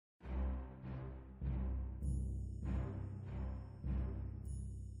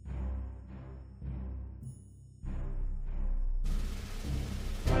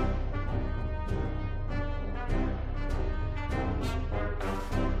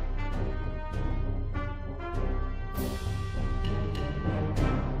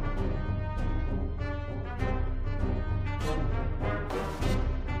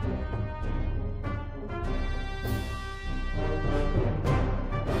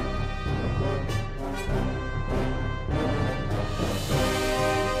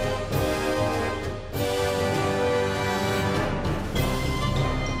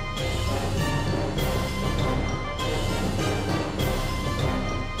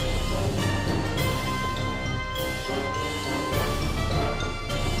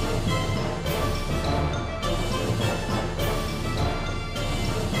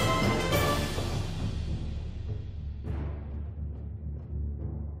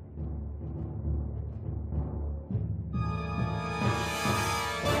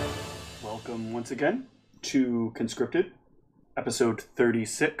Welcome once again to Conscripted, episode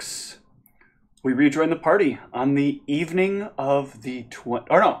 36. We rejoined the party on the evening of the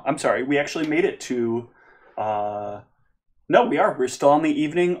we actually made it to no, we're still on the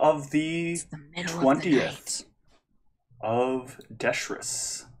evening of the 20th of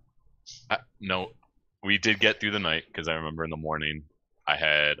Deshris. No, we did get through the night because I remember in the morning I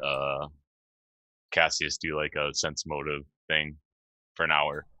had Cassius do like a sense motive thing for an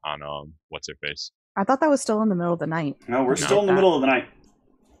hour on what's her face. I thought that was still in the middle of the night. No, we're still in the middle of the night.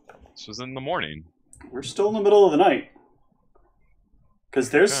 This was in the morning. We're still in the middle of the night because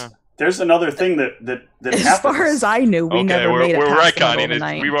there's another thing that as happens. Far as I knew, we never made it we're past the middle retconning of the it.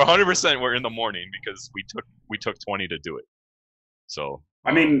 night. We were 100% we're in the morning because we took 20 to do it. So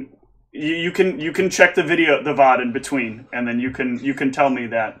I mean, you can check the video, the VOD in between, and then you can tell me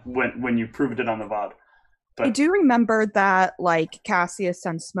that when you proved it on the VOD. But I do remember that like Cassius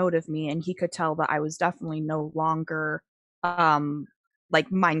sense motive me, and he could tell that I was definitely no longer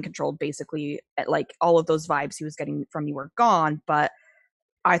like mind controlled. Basically, like all of those vibes he was getting from me were gone. But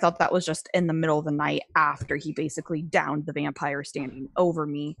I thought that was just in the middle of the night after he basically downed the vampire standing over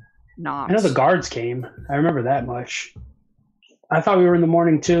me. Not. I know the guards came. I remember that much. I thought we were in the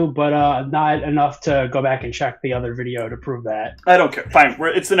morning too, but not enough to go back and check the other video to prove that. I don't care. Fine,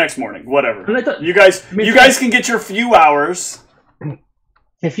 it's the next morning. Whatever. You guys can get your few hours.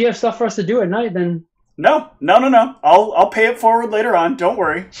 If you have stuff for us to do at night, then no. I'll pay it forward later on. Don't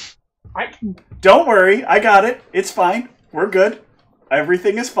worry. Don't worry. I got it. It's fine. We're good.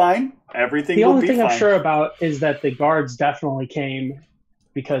 Everything is fine. Everything will be fine. The only thing I'm sure about is that the guards definitely came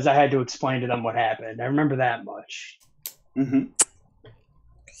because I had to explain to them what happened. I remember that much. Mm-hmm.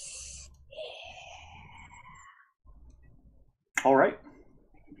 All right.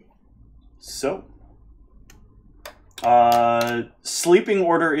 So, sleeping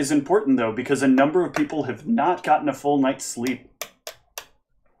order is important, though, because a number of people have not gotten a full night's sleep.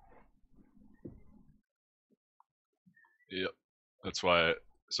 Yep. That's why.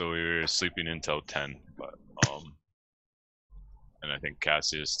 So we were sleeping until 10, but and I think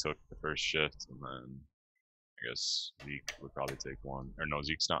Cassius took the first shift, and then I guess Zeke would probably take one. Or no,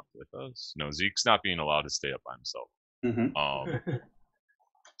 Zeke's not with us. No, Zeke's not being allowed to stay up by himself. Mm-hmm.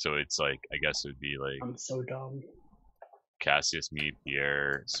 So it's like, I guess it would be like I'm so dumb. Cassius, me,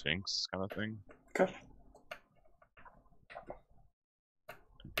 Pierre, Sphinx kind of thing. Okay.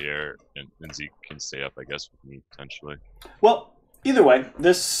 Pierre and Zeke can stay up, I guess, with me potentially. Well, either way,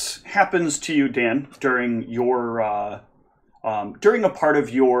 this happens to you, Dan, during your during a part of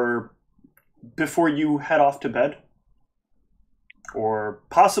your before you head off to bed, or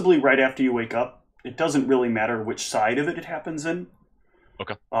possibly right after you wake up. It doesn't really matter which side of it happens in.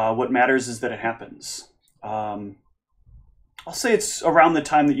 Okay. What matters is that it happens. I'll say it's around the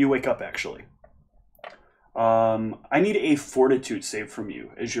time that you wake up, actually. I need a fortitude save from you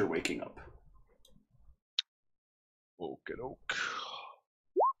as you're waking up. Okey-doke.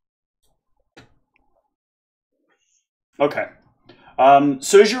 Okay.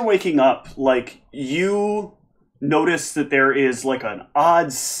 So as you're waking up, like, you notice that there is like an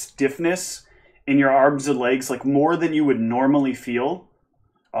odd stiffness in your arms and legs, like more than you would normally feel.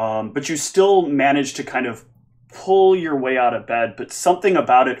 But you still manage to kind of pull your way out of bed, but something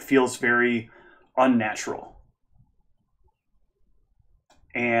about it feels very unnatural.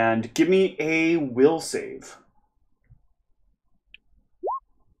 And give me a will save.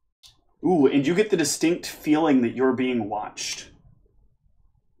 Ooh, and you get the distinct feeling that you're being watched.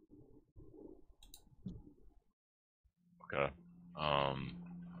 Okay.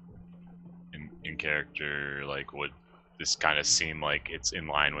 In character, like, would this kind of seem like it's in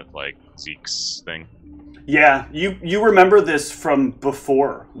line with like Zeke's thing? Yeah, you remember this from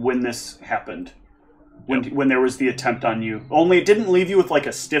before when this happened, when there was the attempt on you. Only it didn't leave you with like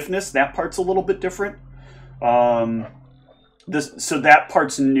a stiffness. That part's a little bit different. So that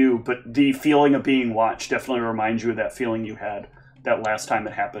part's new, but the feeling of being watched definitely reminds you of that feeling you had that last time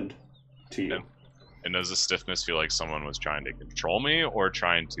it happened to you. And does the stiffness feel like someone was trying to control me or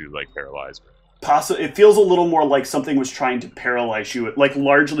trying to like paralyze me? It feels a little more like something was trying to paralyze you. It like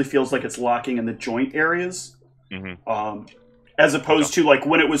largely feels like it's locking in the joint areas. Mm-hmm. As opposed to like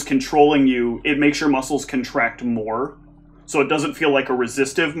when it was controlling you, it makes your muscles contract more. So it doesn't feel like a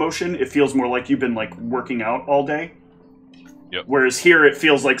resistive motion. It feels more like you've been like working out all day. Yep. Whereas here it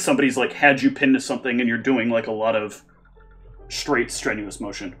feels like somebody's like had you pinned to something and you're doing like a lot of straight strenuous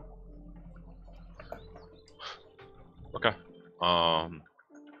motion. Okay.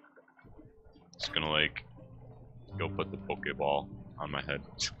 Just gonna like go put the Pokeball on my head.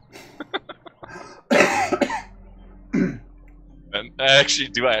 And actually,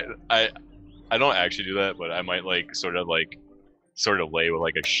 I don't actually do that, but I might sort of lay with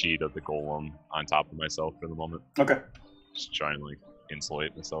like a sheet of the golem on top of myself for the moment. Okay. Just try and like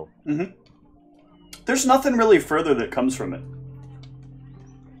insulate myself. Mm-hmm. There's nothing really further that comes from it.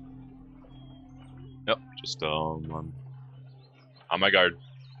 Yep. Just on my guard.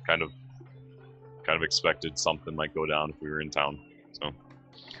 Kind of expected something might go down if we were in town. So.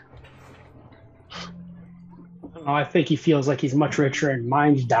 I think he feels like he's much richer in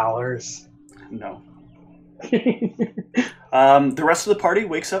mind dollars. No. The rest of the party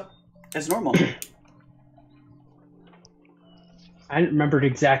wakes up as normal. I remembered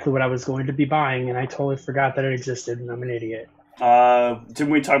exactly what I was going to be buying, and I totally forgot that it existed, and I'm an idiot. Didn't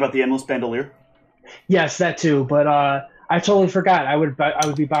we talk about the Endless Bandolier? Yes, that too, but I totally forgot. I would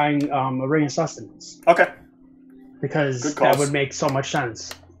be buying a Ring of Sustenance. Okay. Because that would make so much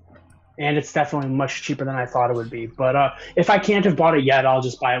sense. And it's definitely much cheaper than I thought it would be. But if I can't have bought it yet, I'll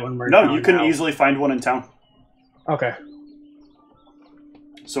just buy it when we're in town. No, you can easily find one in town. Okay.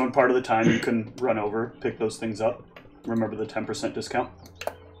 So in part of the time, you can run over, pick those things up. Remember the 10% discount?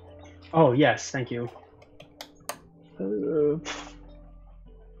 Oh, yes. Thank you.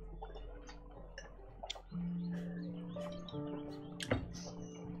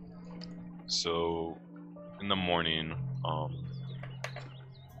 So, in the morning,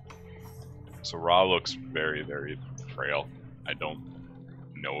 so Ra looks very, very frail. I don't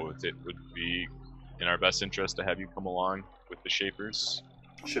know if it would be in our best interest to have you come along with the Shifters,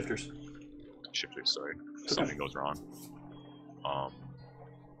 sorry. If something goes wrong. I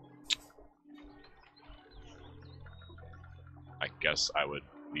guess I would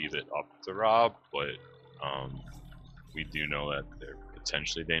leave it up to Rob, but we do know that they're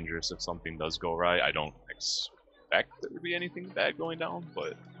potentially dangerous if something does go right. I don't expect there to be anything bad going down,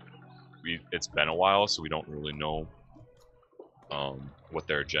 but it's been a while, so we don't really know what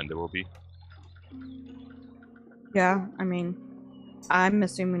their agenda will be. Yeah, I mean, I'm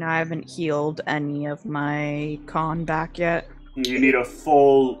assuming I haven't healed any of my con back yet. You need a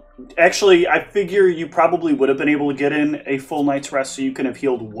full... Actually, I figure you probably would have been able to get in a full night's rest, so you can have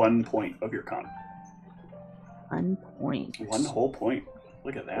healed 1 point of your con. 1 point. 1 whole point.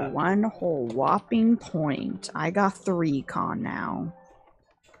 Look at that. 1 whole whopping point. I got 3 con now.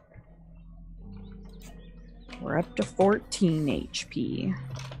 We're up to 14 HP.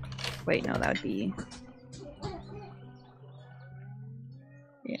 Wait, no, that would be...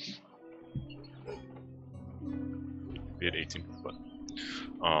 Yeah. We had 18, but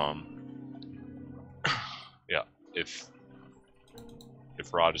yeah, if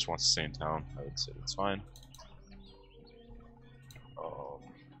Rod just wants to stay in town, I would say it's fine.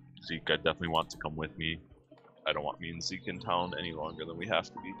 Zeke, I definitely want to come with me. I don't want me and Zeke in town any longer than we have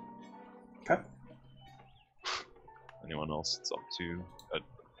to be. Okay. Anyone else, it's up to. I'd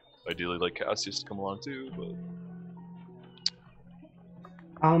ideally like Cassius to come along too, but.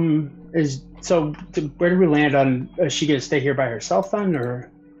 Where do we land on? Is she gonna stay here by herself then, or?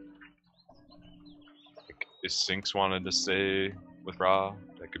 If Sinks wanted to stay with Ra,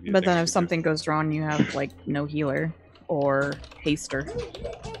 that could be. But then if something goes wrong, you have like no healer or haster.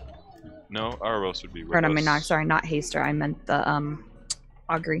 No, Aros would be with or, I mean, us. sorry, not haster. I meant the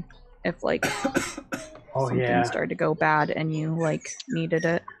augury. If like something started to go bad and you like needed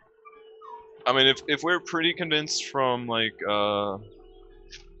it. I mean, if we're pretty convinced from like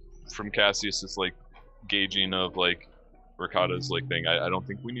from Cassius's like gauging of like Ricotta's like thing, I don't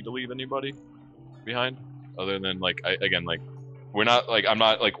think we need to leave anybody behind. Other than like we're not like I'm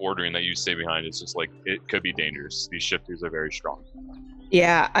not like ordering that you stay behind. It's just like it could be dangerous. These shifters are very strong.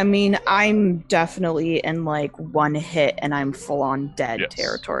 Yeah, I mean, I'm definitely in like 1 hit and I'm full on dead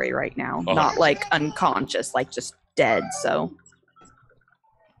territory right now. Not like unconscious, like just dead. So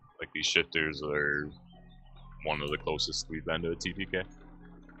like these shifters are one of the closest we've been to a TPK.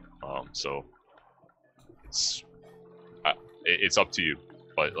 So it's up to you.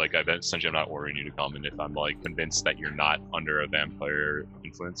 But like essentially I'm not ordering you to come, and if I'm like convinced that you're not under a vampire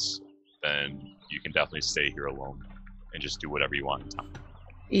influence, then you can definitely stay here alone and just do whatever you want in town.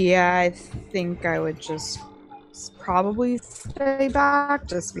 yeah, I think I would just probably stay back,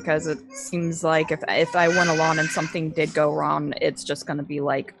 just because it seems like if I went along and something did go wrong, it's just gonna be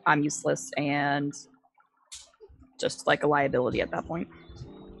like I'm useless and just like a liability at that point.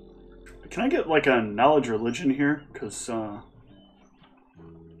 Can I get like a knowledge religion here? Because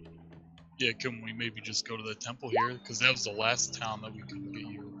yeah, can we maybe just go to the temple here? Because that was the last town that we couldn't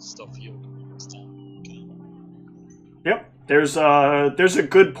get your stuff healed this time. Okay. Yep, there's a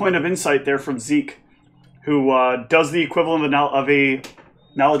good point of insight there from Zeke, who does the equivalent of a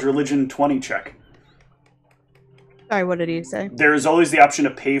knowledge religion 20 check. Sorry, what did he say? There is always the option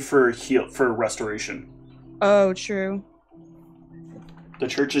to pay for restoration. Oh, true. The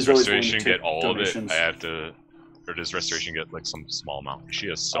church is Does always willing to restoration take get all donations. of it? I have to, or does restoration get like some small amount? She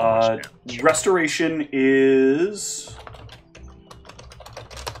has so much damage. Restoration is.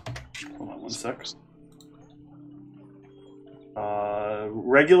 Hold on one sec.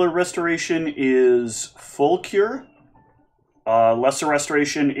 Regular restoration is full cure. Lesser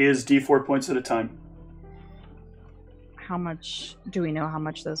restoration is D4 points at a time. How much do we know how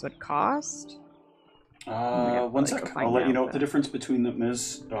much those would cost? One sec. I'll let you know what the difference between them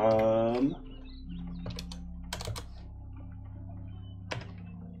is.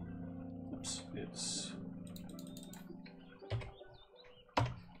 Oops, it's.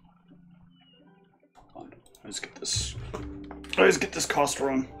 Hold on. I always get this cost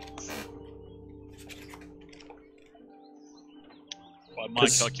wrong. By my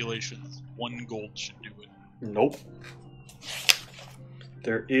calculations, 1 gold should do it. Nope.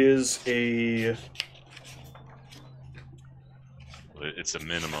 There is a. It's a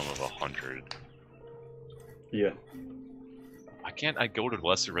minimum of 100. Yeah. Why can't I go to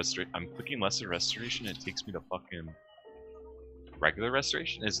lesser restoration? I'm clicking lesser restoration and it takes me to fucking regular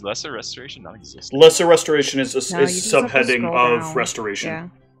restoration? Is lesser restoration not existent? Lesser restoration is No, you just have to subheading scroll of down. restoration. Yeah.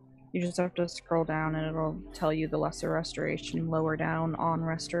 You just have to scroll down and it'll tell you the lesser restoration lower down on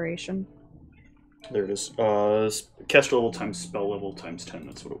restoration. There it is. Caster level times spell level times 10.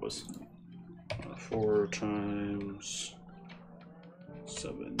 That's what it was. 4 times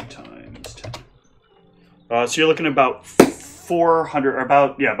 7 times 10. So you're looking at about 400, or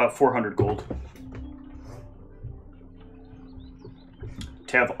about 400 gold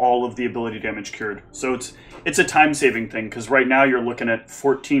to have all of the ability damage cured. So it's a time saving thing because right now you're looking at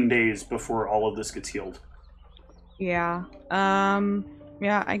 14 days before all of this gets healed. Yeah.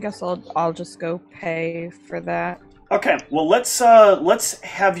 Yeah, I guess I'll just go pay for that. Okay, well let's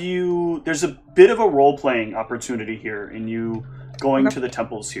have you. There's a bit of a role playing opportunity here in you going to the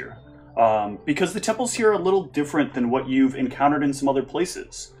temples here, because the temples here are a little different than what you've encountered in some other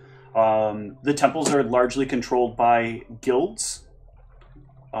places. The temples are largely controlled by guilds,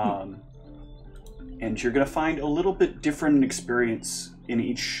 and you're going to find a little bit different experience in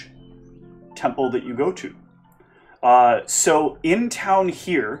each temple that you go to. So in town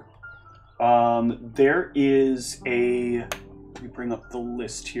here, there is a. Let me bring up the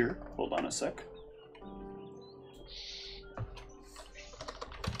list here. Hold on a sec.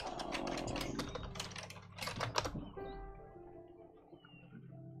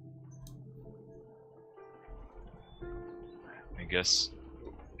 I guess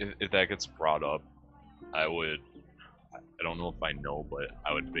if that gets brought up, I don't know if I know, but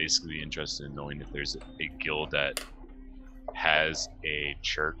I would basically be interested in knowing if there's a guild that has a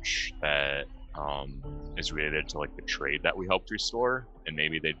church that is related to like the trade that we helped restore, and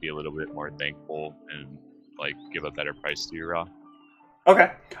maybe they'd be a little bit more thankful and like give a better price to you.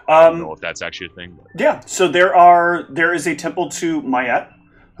 Okay. I don't know if that's actually a thing. Yeah. So there is a temple to Mayet,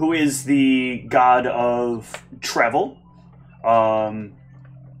 who is the god of travel.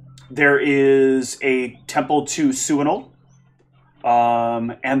 There is a temple to Suinol.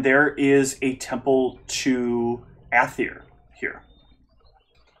 And there is a temple to Athir here.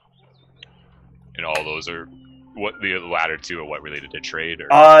 And all those are what the latter two are what related to trade, or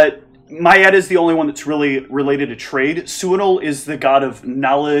Mayet is the only one that's really related to trade. Suinol is the god of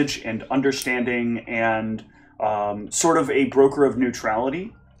knowledge and understanding and sort of a broker of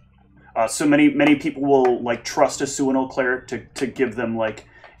neutrality. So many people will like trust a Suinol cleric to give them like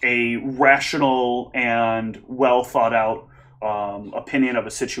a rational and well thought out opinion of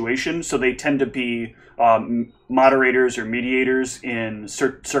a situation. So they tend to be moderators or mediators in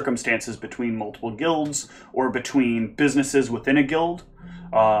circumstances between multiple guilds or between businesses within a guild.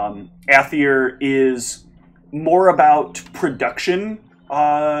 Athir is more about production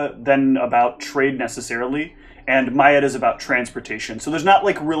than about trade necessarily. And Mayet is about transportation. So there's not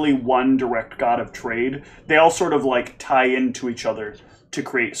like really one direct god of trade. They all sort of like tie into each other to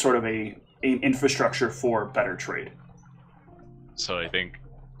create sort of an infrastructure for better trade. So I think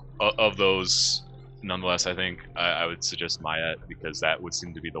of those, nonetheless, I think I would suggest Mayet, because that would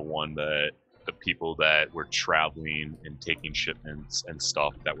seem to be the one that the people that were traveling and taking shipments and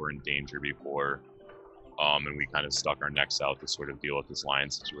stuff that were in danger before, and we kind of stuck our necks out to sort of deal with this lion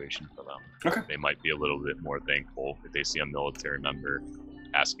situation for them. Okay. They might be a little bit more thankful if they see a military member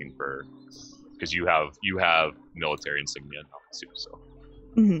asking for, because you have military insignia now too, so.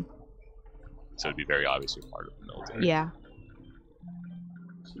 Mm-hmm. So it'd be very obvious you're part of the military. Yeah.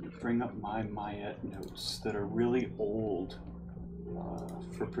 So let me bring up my Mayet notes that are really old.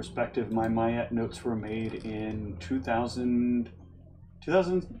 For perspective, my Mayat notes were made in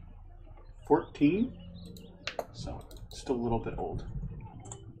 2014, so still a little bit old.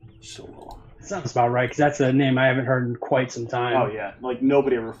 Still a little. Sounds about right, because that's a name I haven't heard in quite some time. Oh yeah, like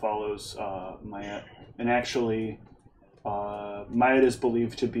nobody ever follows Mayat, and actually, Mayat is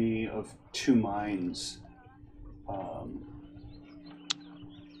believed to be of two minds.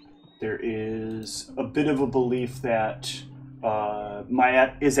 There is a bit of a belief that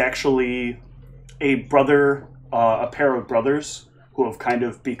Mayat is actually a brother, a pair of brothers who have kind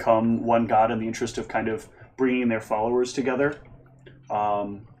of become one god in the interest of kind of bringing their followers together.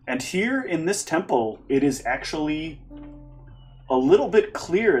 And here in this temple, it is actually a little bit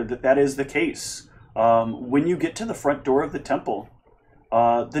clear that that is the case. When you get to the front door of the temple,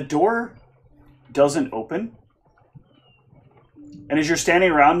 the door doesn't open. And as you're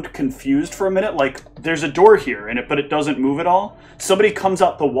standing around confused for a minute, like, there's a door here, but it doesn't move at all, somebody comes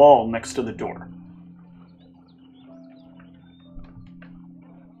out the wall next to the door.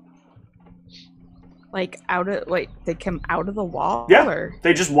 Like, they come out of the wall? Yeah, or?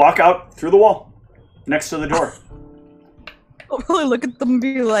 they just walk out through the wall next to the door. I'll really look at them and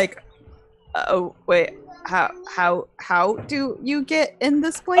be like, oh, wait, how do you get in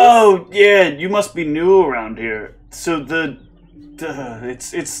this place? Oh, yeah, you must be new around here. So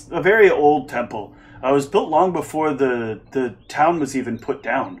it's a very old temple. It was built long before the town was even put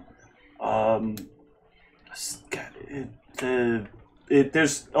down.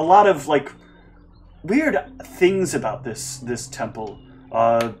 There's a lot of like weird things about this temple.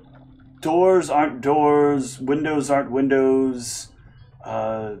 Doors aren't doors. Windows aren't windows.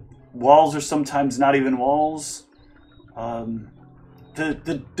 Walls are sometimes not even walls.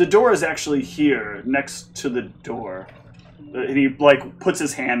 The door is actually here next to the door. And he like puts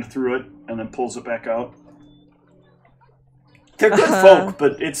his hand through it and then pulls it back out. They're good folk,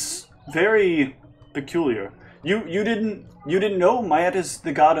 but it's very peculiar. You didn't know Mayat is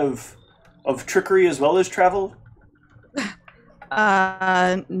the god of trickery as well as travel?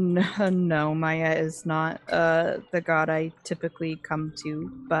 No, Maya is not the god I typically come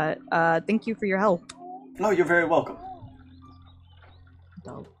to, but thank you for your help. Oh, you're very welcome.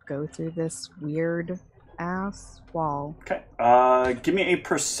 I'll go through this weird ass wall. Okay. Give me a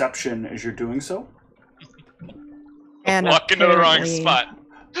perception as you're doing so. And walk into the wrong spot.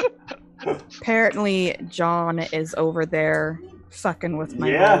 Apparently, John is over there fucking with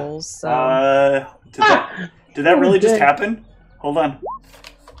my rolls. So. Did that really just happen? Hold on.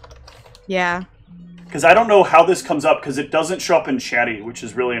 Yeah. Because I don't know how this comes up, because it doesn't show up in chatty, which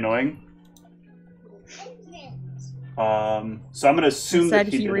is really annoying. So I'm going to assume that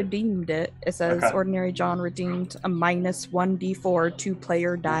he redeemed it. It says, okay. Ordinary John redeemed a minus 1d4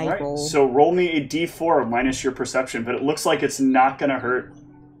 two-player die roll. So roll me a d4 minus your perception, but it looks like it's not going to hurt.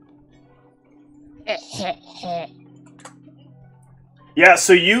 Yeah,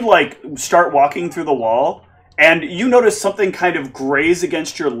 so you, like, start walking through the wall, and you notice something kind of graze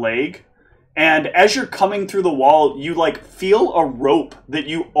against your leg, and as you're coming through the wall, you, like, feel a rope that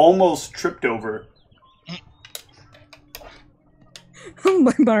you almost tripped over. I'm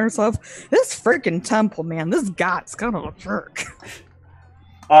like by myself, this freaking temple, man, this god's kind of a jerk.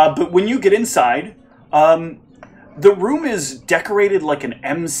 But when you get inside, the room is decorated like an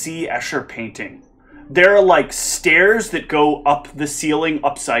M.C. Escher painting. There are like stairs that go up the ceiling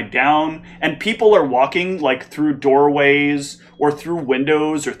upside down, and people are walking like through doorways or through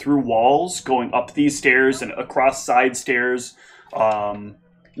windows or through walls going up these stairs and across side stairs.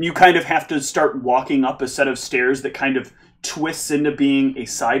 You kind of have to start walking up a set of stairs that kind of twists into being a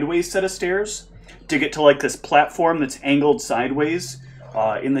sideways set of stairs to get to like this platform that's angled sideways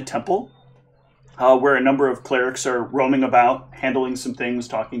in the temple, where a number of clerics are roaming about, handling some things,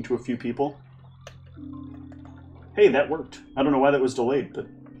 talking to a few people. Hey, that worked. I don't know why that was delayed, but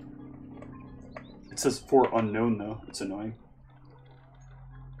it says for unknown though. It's annoying.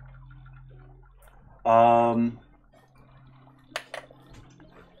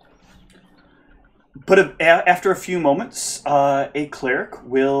 But after a few moments, a cleric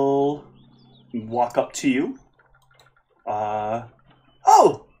will walk up to you.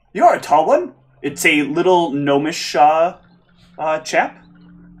 Oh, you're a tall one. It's a little gnomish chap.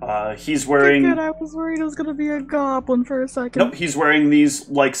 He's wearing... Good, I was worried it was going to be a goblin for a second. Nope, he's wearing these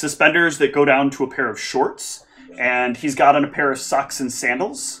like suspenders that go down to a pair of shorts. And he's got on a pair of socks and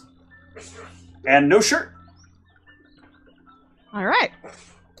sandals. And no shirt. All right.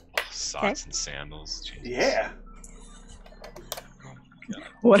 Socks and sandals. Jesus. Yeah.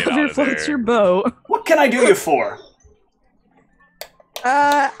 Whatever floats your boat. What can I do you for?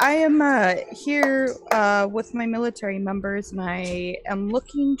 I am here with my military members, and I am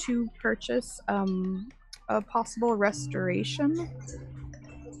looking to purchase a possible restoration.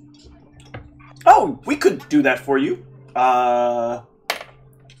 Oh, we could do that for you.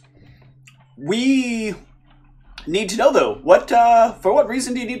 We need to know though, for what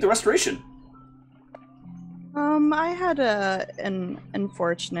reason do you need the restoration? I had an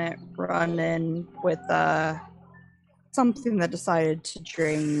unfortunate run-in with something that decided to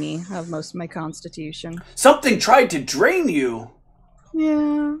drain me of most of my constitution. Something tried to drain you?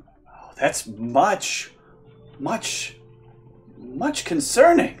 Yeah. Oh, that's much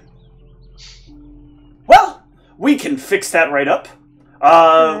concerning. Well, we can fix that right up.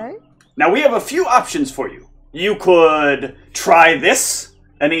 Right. Now we have a few options for you. You could try this,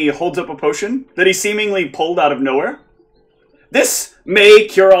 and he holds up a potion that he seemingly pulled out of nowhere. This may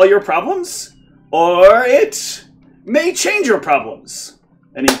cure all your problems, or it may change your problems.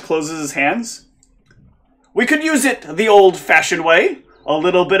 And he closes his hands. We could use it the old-fashioned way. A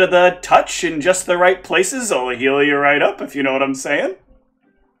little bit of the touch in just the right places will heal you right up, if you know what I'm saying.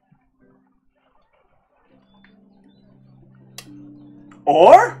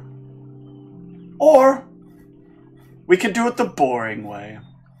 Or we could do it the boring way.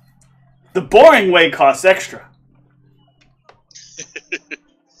 The boring way costs extra.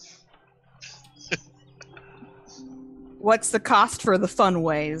 What's the cost for the fun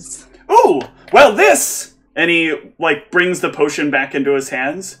ways? Ooh, well this, and he brings the potion back into his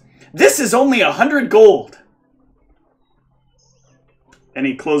hands. This is only 100 gold. And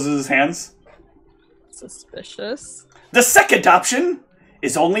he closes his hands. Suspicious. The second option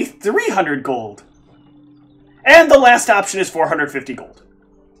is only 300 gold. And the last option is 450 gold.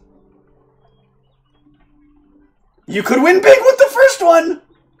 You could win big with the first one!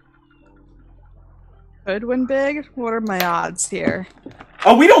 Could win big? What are my odds here?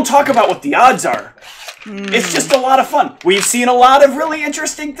 Oh, we don't talk about what the odds are. It's just a lot of fun. We've seen a lot of really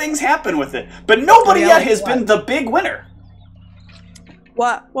interesting things happen with it. But nobody yet has been the big winner.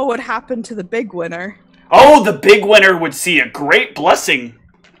 What would happen to the big winner? Oh, the big winner would see a great blessing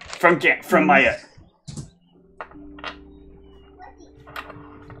from Maya.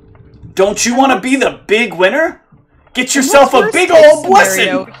 Don't you want to be the big winner? Get yourself a big old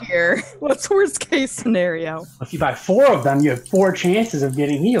blessing! Here? What's worst case scenario? If you buy 4 of them, you have 4 chances of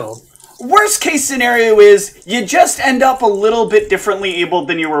getting healed. Worst case scenario is you just end up a little bit differently abled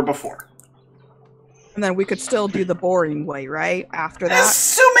than you were before. And then we could still do the boring way, right? After that?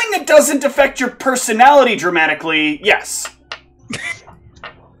 Assuming it doesn't affect your personality dramatically, yes.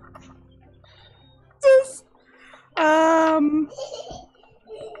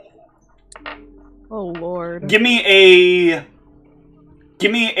 Oh lord. Give me a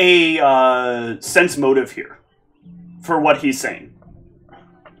sense motive here for what he's saying.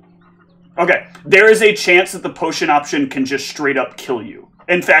 Okay, there is a chance that the potion option can just straight up kill you.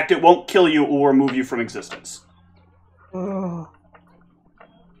 In fact, it won't kill you or remove you from existence. Oh.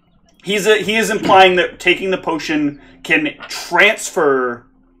 He is implying that taking the potion can transfer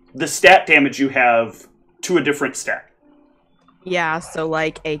the stat damage you have to a different stat. Yeah, so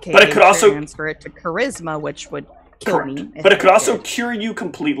AKA but it could also transfer it to charisma, which would kill me. But it could also cure you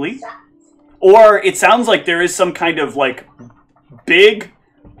completely. Or it sounds like there is some kind of big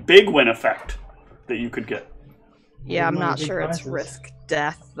win effect that you could get. Yeah, I'm not sure it's risk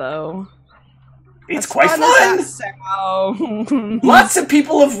death though. It's quite fun! Lots of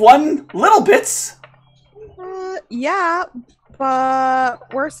people have won little bits! Yeah,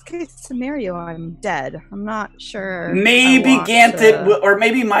 but worst case scenario, I'm dead. I'm not sure. Maybe Ganthet or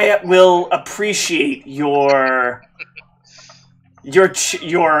maybe Maya will appreciate your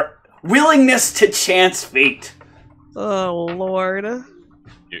willingness to chance fate. Oh lord.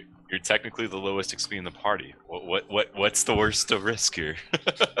 You're technically the lowest XP in the party. What's the worst to risk here?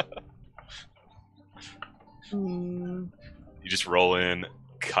 You just roll in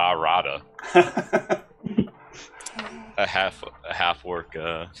Karada. a half orc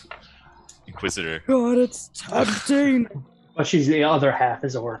inquisitor. God, it's tempting. But she's the other half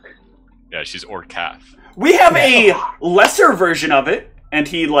is orc. Yeah, she's orc half. We have a lesser version of it, and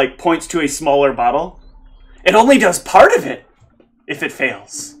he points to a smaller bottle. It only does part of it if it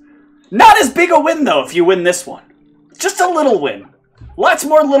fails. Not as big a win though if you win this one. Just a little win. Lots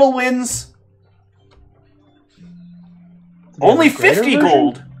more little wins. Only 50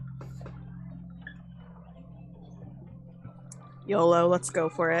 gold. YOLO, let's go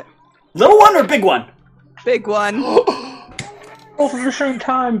for it. Little one or big one? Big one. Both at the same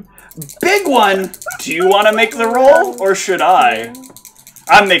time. Big one! Do you want to make the roll, or should I?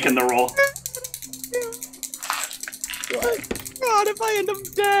 I'm making the roll. god, if I end up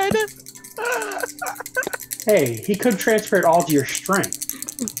dead. Hey, he could transfer it all to your strength.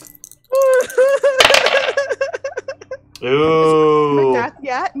 Ooh. Death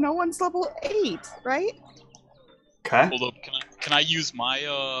yet? No one's level 8, right? Okay. Hold up, can I use my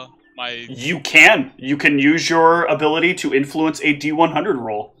my? You can. You can use your ability to influence a D100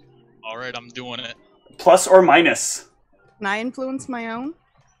 roll. All right, I'm doing it. Plus or minus. Can I influence my own?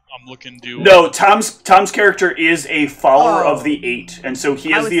 I'm looking to. No, Tom's character is a follower of the 8, and so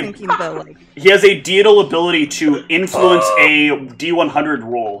he has thinking the, like... he has a deedle ability to influence a D100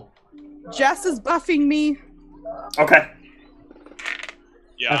 roll. Jess is buffing me. Okay.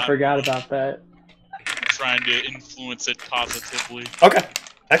 Yeah, I forgot about that. I'm trying to influence it positively. Okay.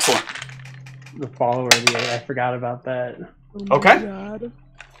 Excellent. The follower of the 8. I forgot about that. Oh okay. God.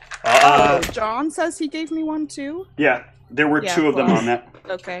 John says he gave me one too. Yeah, there were 2 of them on that.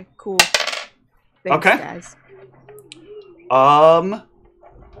 Okay, cool. Thanks, guys.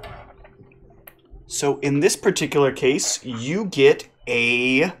 So in this particular case, you get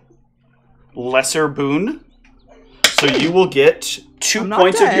a lesser boon. So you will get 2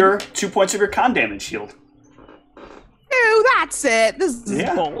 points of your con damage healed. Ew, that's it. This is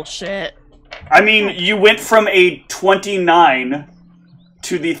bullshit. I mean, you went from a 29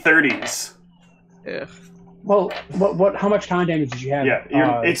 to the 30s. Ugh. Well, what? How much con damage did you have?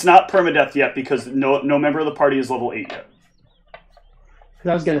 Yeah, it's not permadeath yet because no member of the party is level 8 yet.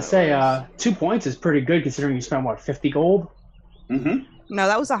 I was gonna say, 2 points is pretty good considering you spent what, 50 gold? Mm-hmm. No,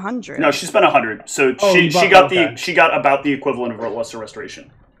 that was 100. No, she spent 100. So she got about the equivalent of a lesser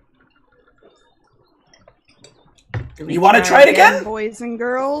restoration. You want to try it again, boys and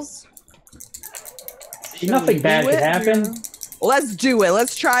girls? Nothing bad could happen. Let's do it.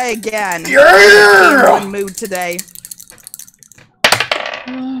 Let's try again. Yeah! I'm in mood today.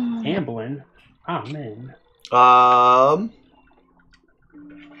 Gambling. Oh man. Uh-oh.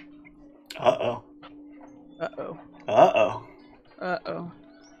 Uh-oh. Uh-oh. Uh-oh.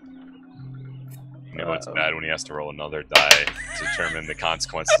 You know it's bad when he has to roll another die to determine the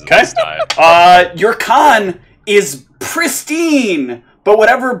consequences of this die. Your con is pristine, but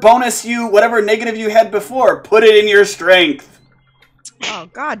whatever negative you had before, put it in your strength. Oh,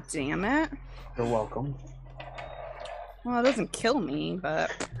 god damn it. You're welcome. Well, it doesn't kill me,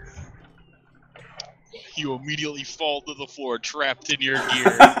 but... You immediately fall to the floor, trapped in your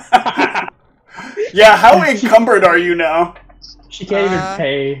gear. Yeah, how encumbered are you now? She can't even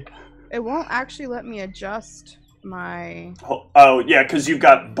pay. It won't actually let me adjust my... Oh, yeah, because you've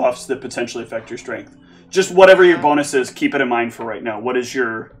got buffs that potentially affect your strength. Just whatever your bonus is, keep it in mind for right now. What's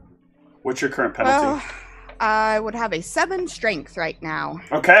your current penalty? I would have a 7 strength right now.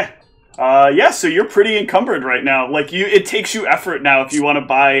 Okay. Yeah, so you're pretty encumbered right now. Like, it takes you effort now if you want to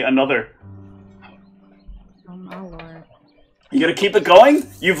buy another. Oh my lord. You gotta keep it going?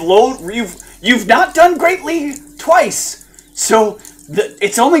 You've not done greatly twice. So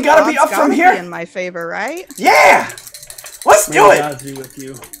it's only gotta be up from here. Be in my favor, right? Yeah! Let's do it! God's be with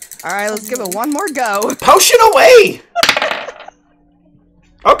you. Alright, let's give it one more go. Potion away!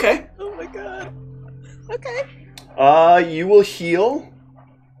 Okay. Oh my god. Okay. You will heal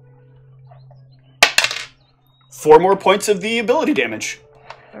 4 more points of the ability damage.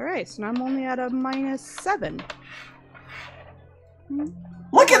 Alright, so now I'm only at a -7.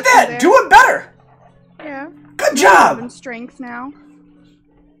 Look at that! Doing better! Yeah. Good job! 7 strength now.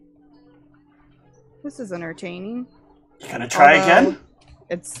 This is entertaining. You gonna try again?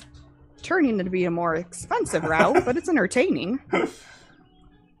 It's turning to be a more expensive route, but it's entertaining.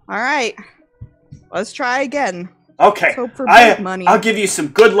 Alright. Let's try again. Okay. Let's hope for big money. I'll give you some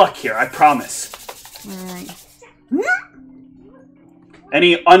good luck here, I promise. Alright. And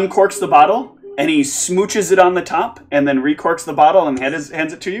he uncorks the bottle, and he smooches it on the top, and then recorks the bottle and hands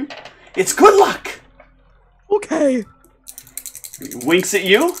it to you. It's good luck! Okay. He winks at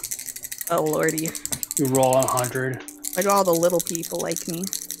you. Oh lordy. You roll 100. Like all the little people like me.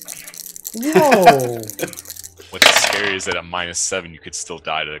 Whoa! What's scary is that at -7 you could still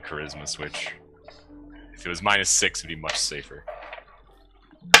die to the charisma switch. If it was -6, it'd be much safer.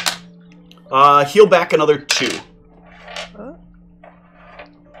 Heal back another 2.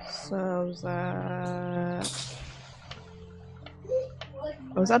 So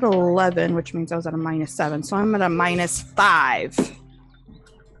I was at 11, which means I was at a -7. So I'm at a -5.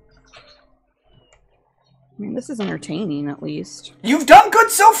 I mean, this is entertaining, at least. You've done good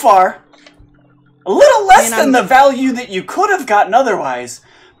so far. A little less than the value that you could have gotten otherwise,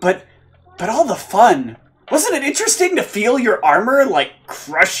 but all the fun. Wasn't it interesting to feel your armor, like,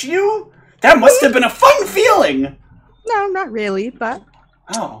 crush you? That must have been a fun feeling. No, not really, but...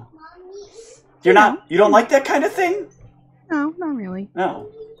 Oh. You don't like that kind of thing? No, not really.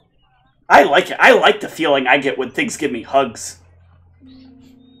 No. I like it. I like the feeling I get when things give me hugs.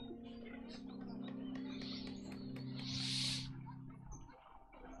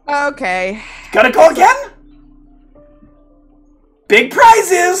 Okay. Gotta go again? Big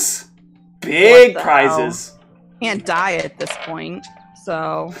prizes! Big prizes. Can't die at this point,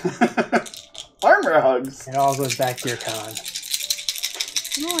 so... Armor hugs. It all goes back to your con.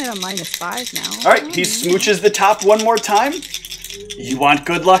 I'm only at a -5 now. Alright, he smooches the top one more time. You want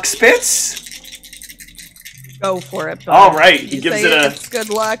good luck, Spitz? Go for it, bud. Alright, he You gives say it a... It's good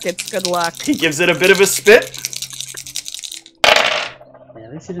luck, it's good luck. He gives it a bit of a spit. Yeah,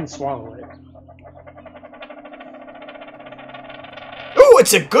 at least he didn't swallow it. Ooh,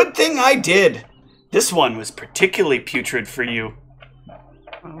 it's a good thing I did. This one was particularly putrid for you.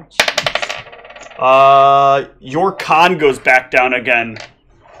 Oh, jeez. Your con goes back down again.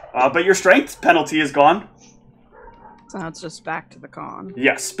 But your strength penalty is gone. So now it's just back to the con.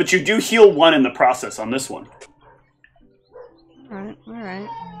 Yes, but you do heal 1 in the process on this one. Alright.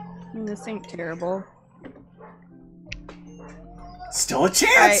 This ain't terrible. Still a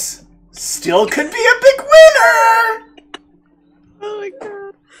chance. Still could be a big winner. Oh my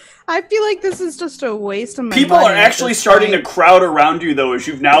god. I feel like this is just a waste of my People money are actually starting to crowd around you, though, as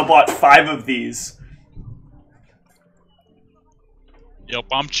you've now bought 5 of these. Yep,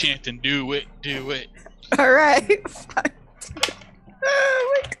 I'm chanting, do it, do it. Alright.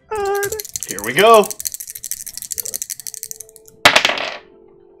 Oh my god. Here we go.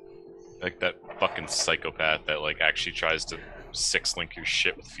 Like that fucking psychopath that like actually tries to 6-link your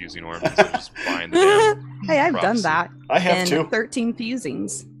shit with fusing orbs instead of just buying the damn Hey, I've done prophecy. that. I have in too. 13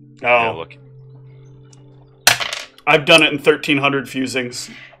 fusings. Oh, Yeah, look, I've done it in 1,300 fusings.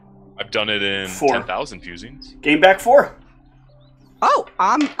 I've done it in 4. 10,000 fusings. Game back 4. Oh,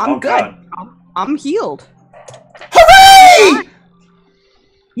 I'm Oh, good. God. I'm healed. Hooray!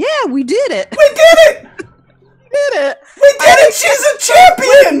 Yeah, we did it. We did it! We did it. We did it! She's a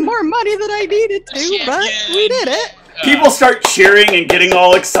champion! More money than I needed to, but we did it. People start cheering and getting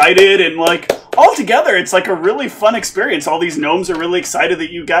all excited, and like all together, it's like a really fun experience. All these gnomes are really excited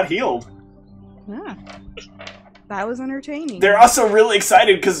that you got healed. Yeah, that was entertaining. They're also really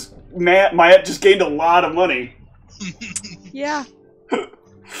excited because Mayette just gained a lot of money. Yeah.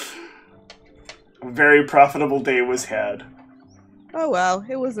 A very profitable day was had. Oh well,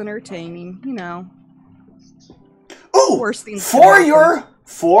 it was entertaining, you know. Ooh! Worse things For could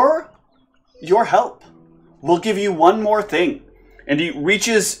your help, we'll give you one more thing. And he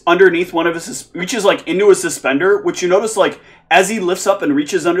reaches underneath one of his, reaches like into a suspender, which you notice like as he lifts up and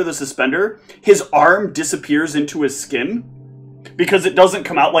reaches under the suspender, his arm disappears into his skin because it doesn't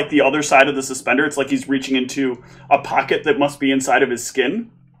come out like the other side of the suspender. It's like he's reaching into a pocket that must be inside of his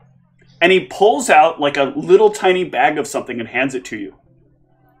skin. And he pulls out like a little tiny bag of something and hands it to you.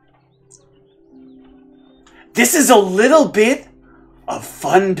 This is a little bit of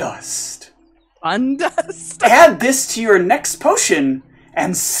fun dust. Fun dust. Add this to your next potion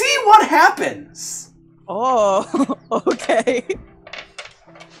and see what happens. Oh, okay.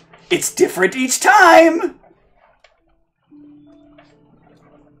 It's different each time.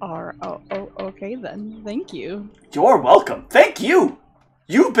 Okay then. Thank you. You're welcome. Thank you.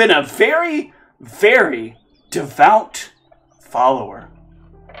 You've been a very, very devout follower.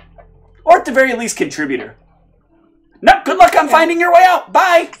 Or at the very least, contributor. No, good luck on finding your way out.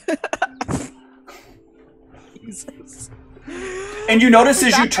 Bye. Jesus. And you notice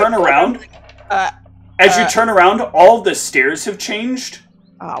as you turn around, all the stairs have changed.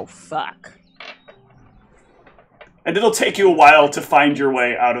 Oh, fuck. And it'll take you a while to find your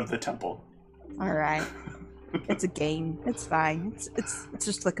way out of the temple. Alright. It's a game. It's fine. It's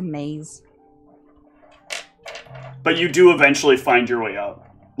just like a maze. But you do eventually find your way out.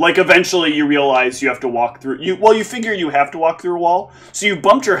 Like, eventually you realize you have to walk through... you figure you have to walk through a wall. So you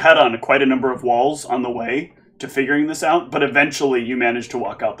bumped your head on quite a number of walls on the way to figuring this out. But eventually you manage to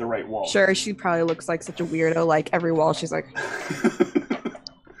walk out the right wall. Sure, she probably looks like such a weirdo. Like, every wall she's like...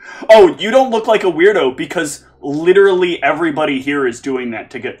 Oh, you don't look like a weirdo because literally everybody here is doing that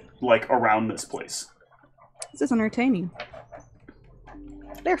to get, like, around this place. This is entertaining.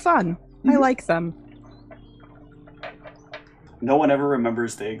 They're fun. I like them. No one ever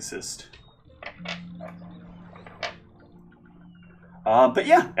remembers they exist. But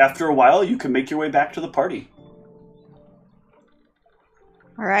yeah, after a while, you can make your way back to the party.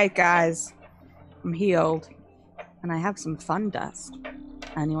 Alright, guys. I'm healed. And I have some fun dust.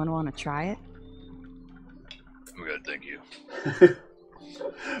 Anyone want to try it? I'm good, thank you.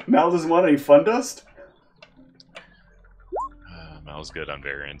 Mal doesn't want any fun dust? Mal's good on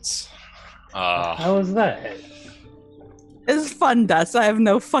variants. How was that? It's fun dust. I have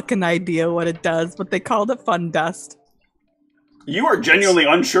no fucking idea what it does, but they called it fun dust. You are genuinely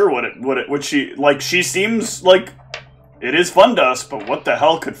unsure what she like. She seems like it is fun dust, but what the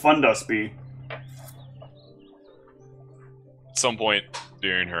hell could fun dust be? At some point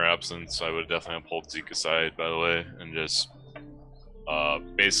during her absence, I would definitely have pulled Zeke aside, by the way, and just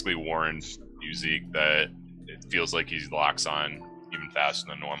basically warned you, Zeke, that it feels like he locks on even faster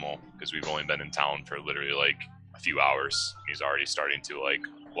than normal because we've only been in town for literally like a few hours. He's already starting to like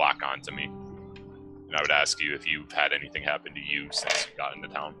lock onto me. And I would ask you if you've had anything happen to you since you got into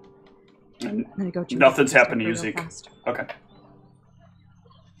town. And nothing's happened to you, Zeke. Okay.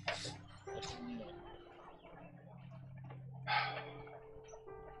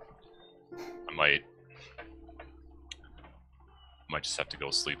 I might just have to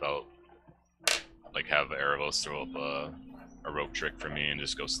go sleep out. Like have Erebos throw up a rope trick for me and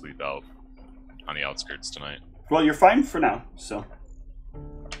just go sleep out on the outskirts tonight. Well, you're fine for now, so.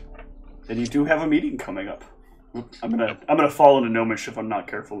 And you do have a meeting coming up. I'm gonna fall into gnomish if I'm not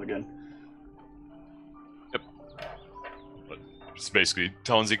careful again. Yep. But just basically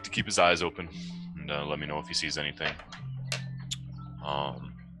telling Zeke to keep his eyes open and let me know if he sees anything.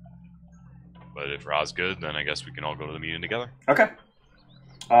 But if Ra's good, then I guess we can all go to the meeting together. Okay.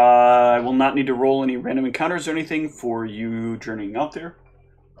 I will not need to roll any random encounters or anything for you journeying out there.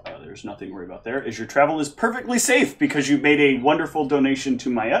 There's nothing to worry about there. As your travel is perfectly safe because you made a wonderful donation to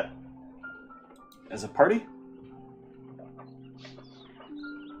Mayette as a party.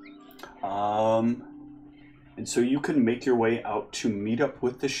 And so you can make your way out to meet up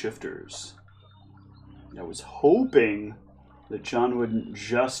with the shifters. I was hoping that John wouldn't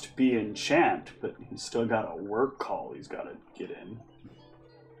just be enchant, but he's still got a work call he's got to get in.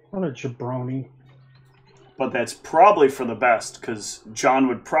 What a jabroni. But that's probably for the best, because John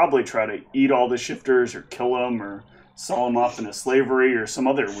would probably try to eat all the shifters or kill them or sell them off into slavery or some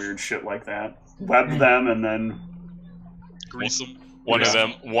other weird shit like that. Web them and then... Grease them.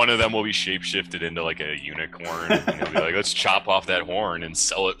 One of them will be shapeshifted into like a unicorn, and he'll be like, "Let's chop off that horn and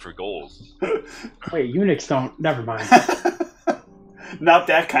sell it for gold." Wait, eunuchs don't. Never mind. Not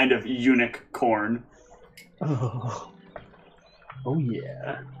that kind of eunuch corn. Oh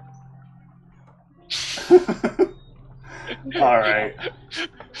yeah. All right.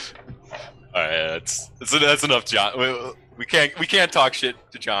 All right, that's enough, John. We can't talk shit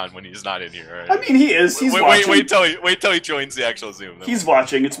to John when he's not in here. Right? I mean, he is. He's watching. Wait till he joins the actual Zoom. Then. He's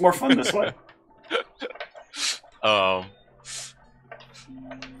watching. It's more fun this way. All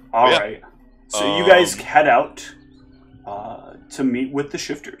right. So you guys head out to meet with the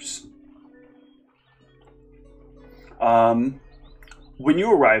shifters. When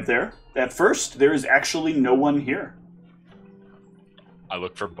you arrive there, at first there is actually no one here. I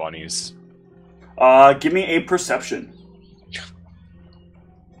look for bunnies. Give me a perception.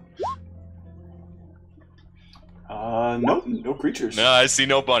 Nope, no creatures. No, I see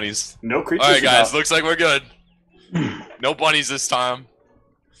no bunnies. No creatures. All right, guys, about. looks like we're good. No bunnies this time.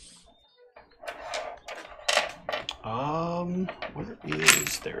 Where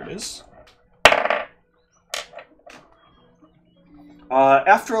is... There it is.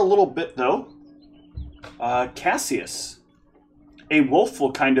 After a little bit, though, Cassius, a wolf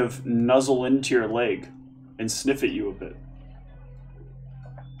will kind of nuzzle into your leg and sniff at you a bit.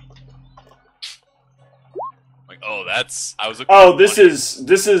 Like, oh, that's... I was looking Oh, this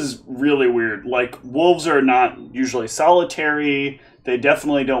is really weird. Like, wolves are not usually solitary. They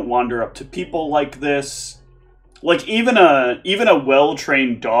definitely don't wander up to people like this. Like, even a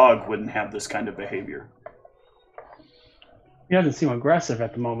well-trained dog wouldn't have this kind of behavior. He doesn't seem aggressive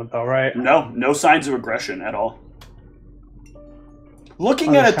at the moment, though, right? No signs of aggression at all.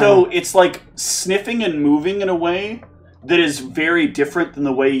 Looking at it, though, it's like sniffing and moving in a way that is very different than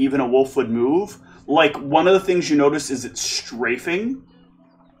the way even a wolf would move. Like, one of the things you notice is it's strafing.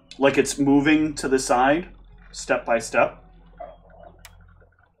 Like, it's moving to the side, step by step.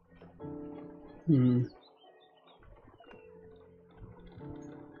 I'm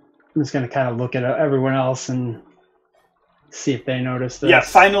just going to kind of look at everyone else and see if they notice this. Yeah,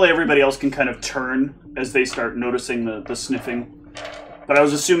 finally everybody else can kind of turn as they start noticing the sniffing. But I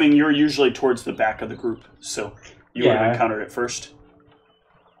was assuming you're usually towards the back of the group, so you would have encountered it first.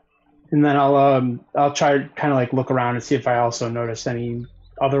 And then I'll try to kind of like look around and see if I also notice any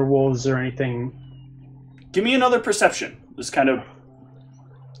other wolves or anything. Give me another perception. This kind of...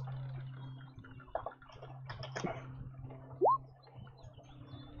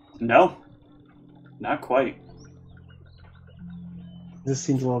 No, not quite. This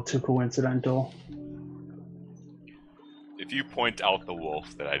seems a little too coincidental. If you point out the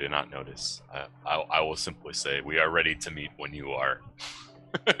wolf that I did not notice, I will simply say we are ready to meet when you are.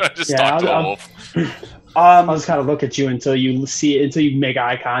 I just talk to the wolf. I'll just kind of look at you until you make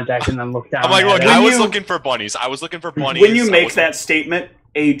eye contact and then look down. I'm like, look, I was looking for bunnies. When you make that statement,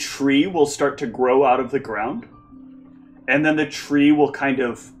 a tree will start to grow out of the ground, and then the tree will kind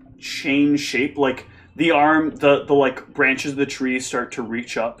of change shape. Like the arm, the like branches of the tree start to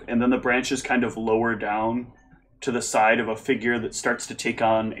reach up, and then the branches kind of lower down to the side of a figure that starts to take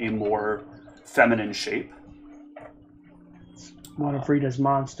on a more feminine shape. One of Rita's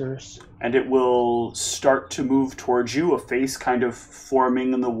monsters. And it will start to move towards you, a face kind of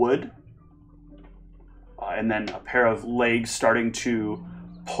forming in the wood. And then a pair of legs starting to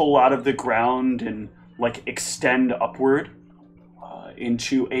pull out of the ground and like extend upward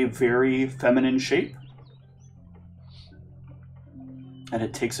into a very feminine shape. And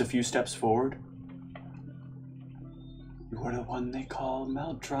it takes a few steps forward. You are the one they call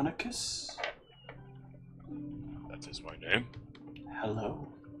Maldronicus? That is my name. Hello.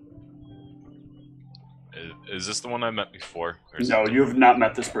 Is this the one I met before? No, you have not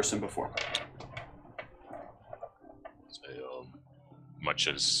met this person before. So, much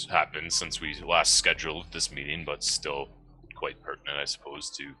has happened since we last scheduled this meeting, but still quite pertinent, I suppose,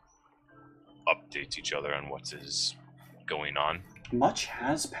 to update each other on what is going on. Much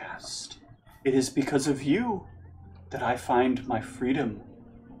has passed. It is because of you that I find my freedom.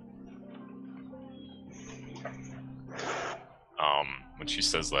 When she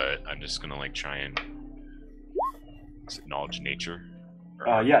says that, I'm just gonna like try and knowledge nature.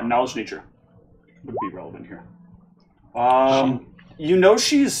 Yeah, knowledge nature would be relevant here. You know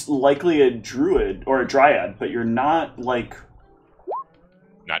she's likely a druid or a dryad, but you're not like.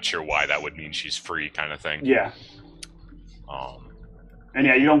 Not sure why that would mean she's free, kind of thing. Yeah. And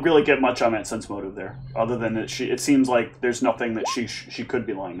yeah, you don't really get much on that sense motive there, other than that it seems like there's nothing that she could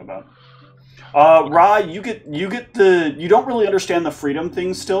be lying about. Ra, you don't really understand the freedom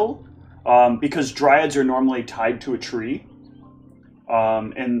thing still, because dryads are normally tied to a tree,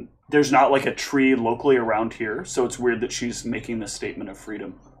 and there's not like a tree locally around here, so it's weird that she's making this statement of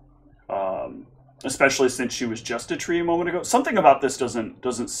freedom, especially since she was just a tree a moment ago. Something about this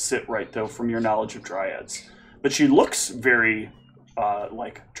doesn't sit right though from your knowledge of dryads, but she looks very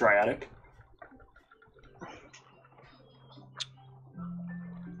like dryadic.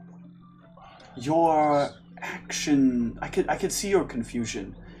 Your action, I could see your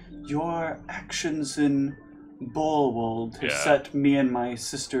confusion. Your actions in Bolwold have set me and my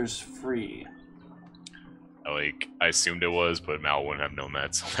sisters free. I assumed it was, but Mal wouldn't have known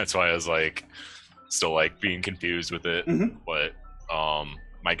that, so that's why I was like, still like being confused with it. Mm-hmm. But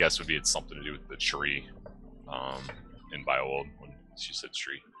my guess would be it's something to do with the tree in Bioworld when she said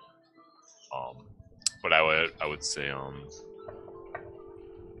tree. But I would say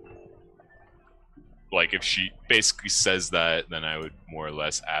like if she basically says that, then I would more or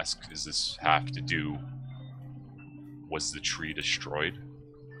less ask, does this have to do, was the tree destroyed?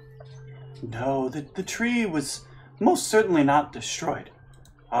 No, the tree was most certainly not destroyed.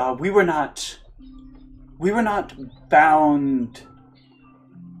 We were not bound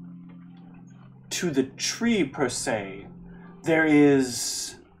to the tree per se.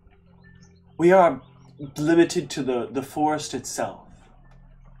 We are limited to the forest itself.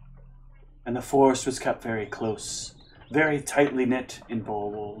 And the forest was kept very close, very tightly knit in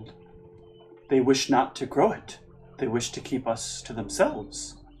Bolwold. They wish not to grow it. They wish to keep us to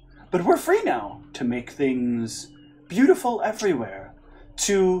themselves. But we're free now to make things beautiful everywhere,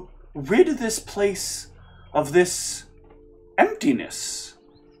 to rid this place of this emptiness.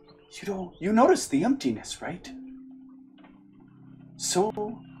 You notice the emptiness, right?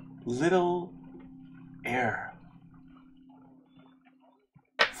 So little air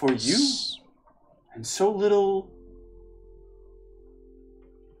for you, and so little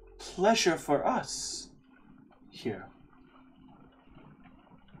pleasure for us here.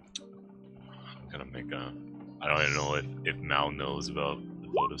 I'm gonna make I don't even know if Mal knows about the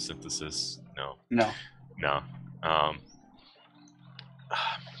photosynthesis. No.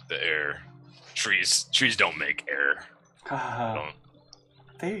 The air. Trees don't make air.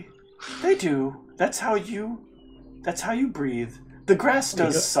 They do. That's how you breathe. The grass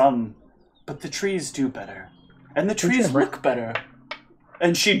does some, but the trees do better. And the trees look better.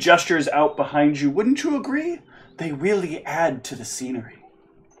 And she gestures out behind you. Wouldn't you agree? They really add to the scenery.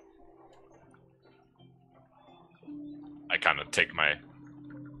 I kind of take my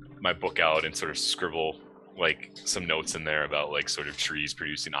book out and sort of scribble like some notes in there about like sort of trees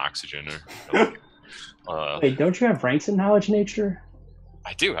producing oxygen or like, Wait, don't you have ranks in knowledge nature?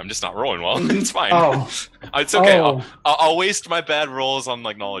 I do. I'm just not rolling well. It's fine. Oh. It's okay. Oh. I'll waste my bad rolls on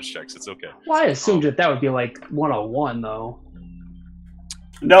like knowledge checks. It's okay. Well, I assumed that would be like 101 though.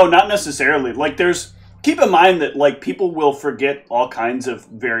 No, not necessarily. Like, keep in mind that like people will forget all kinds of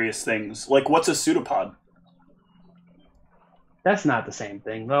various things. Like, what's a pseudopod? That's not the same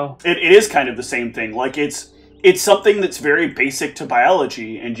thing though. It is kind of the same thing. Like, it's something that's very basic to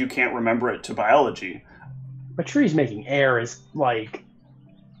biology, and you can't remember it to biology. But trees making air is like.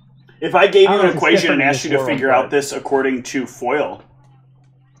 If I gave I you don't know an if it's equation and different in asked this you to world, figure but- out this according to FOIL,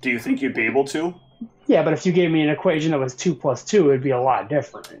 do you think you'd be able to? Yeah, but if you gave me an equation that was 2 + 2, it'd be a lot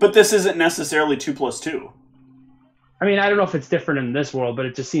different. But this isn't necessarily 2 + 2. I mean, I don't know if it's different in this world, but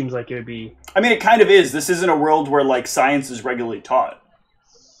it just seems like it would be. I mean, it kind of is. This isn't a world where like science is regularly taught.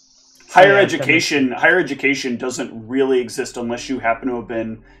 Higher education doesn't really exist unless you happen to have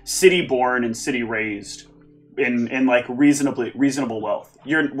been city born and city raised in like reasonable wealth.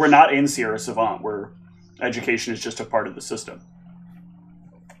 We're not in Sierra Savant, where education is just a part of the system.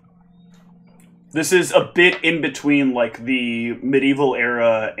 This is a bit in between like the medieval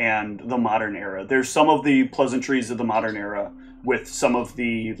era and the modern era. There's some of the pleasantries of the modern era with some of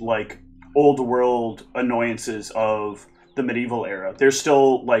the like old world annoyances of the medieval era. They're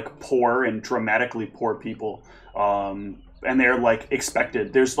still like poor and dramatically poor people, and they're like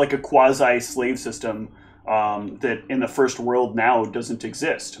expected. There's like a quasi slave system that in the first world now doesn't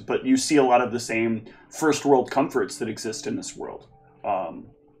exist, but you see a lot of the same first world comforts that exist in this world.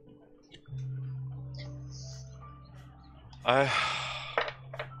 I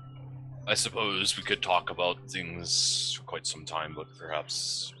suppose we could talk about things for quite some time, but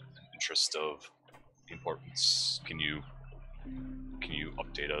perhaps in the interest of importance, can you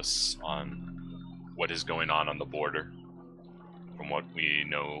update us on what is going on the border? From what we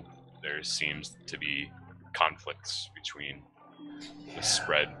know, there seems to be conflicts between the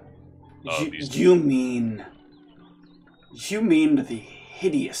spread of these. You mean the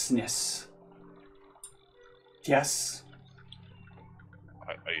hideousness? Yes.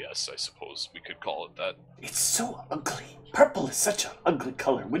 Yes, I suppose we could call it that. It's so ugly. Purple is such an ugly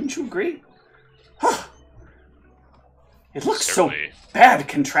color. Wouldn't you agree? Huh. It looks Certainly. so bad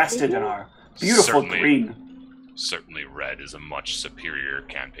contrasted in our beautiful green. Certainly red is a much superior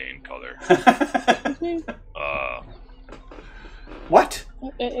campaign color. What?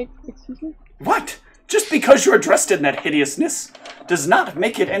 Excuse me? What? Just because you're dressed in that hideousness does not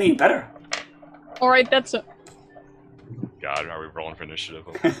make it any better. Alright, that's it. God, are we rolling for initiative?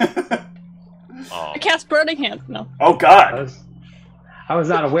 I cast Burning Hand. No. Oh God. I was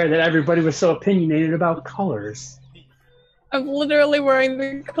not aware that everybody was so opinionated about colors. I'm literally wearing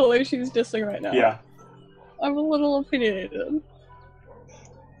the color she's dissing right now. Yeah. I'm a little opinionated.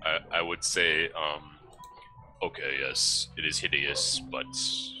 I would say, okay, yes, it is hideous, but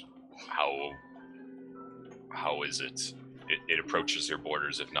how is it? It approaches their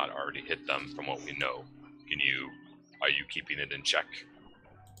borders, if not already hit them, from what we know. Are you keeping it in check?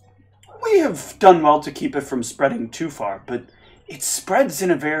 We have done well to keep it from spreading too far, but it spreads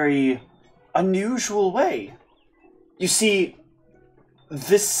in a very unusual way. You see,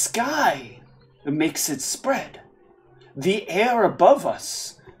 the sky makes it spread. The air above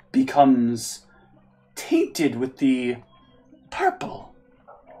us becomes tainted with the purple.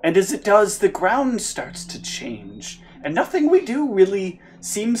 And as it does, the ground starts to change, and nothing we do really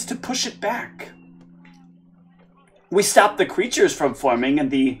seems to push it back. We stop the creatures from forming and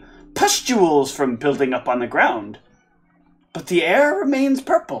the pustules from building up on the ground, but the air remains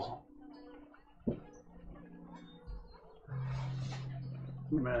purple. I'm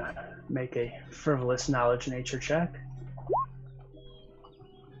gonna make a frivolous knowledge nature check.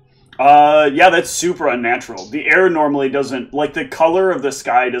 Yeah, that's super unnatural. The air normally doesn't, like the color of the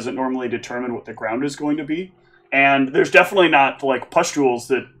sky doesn't normally determine what the ground is going to be. And there's definitely not like pustules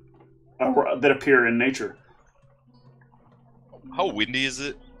that appear in nature. How windy is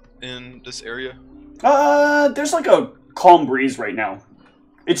it in this area? There's like a calm breeze right now.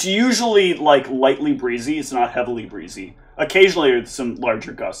 It's usually like lightly breezy, it's not heavily breezy. Occasionally there's some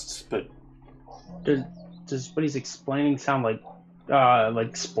larger gusts, but... Does what he's explaining sound like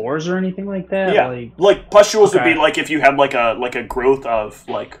spores or anything like that? Yeah, like pustules would Okay. be like if you have like a growth of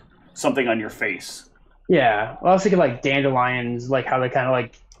like something on your face. Yeah, well, I was thinking like dandelions, like how they kind of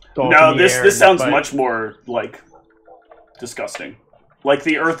like go up No, in the air this sounds but- much more like disgusting. Like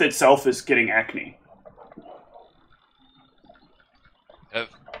the earth itself is getting acne.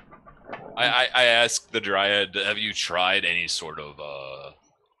 I asked the Dryad, have you tried any sort of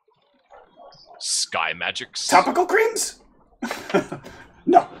sky magics? Topical creams?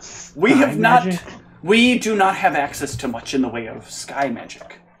 No, we Sky have not. magic? We do not have access to much in the way of sky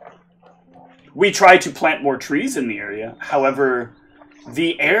magic. We try to plant more trees in the area. However,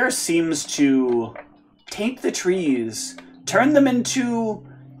 the air seems to taint the trees, turn them into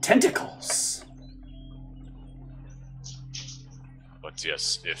tentacles. But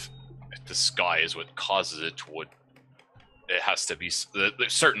yes, if the sky is what causes it, it has to be...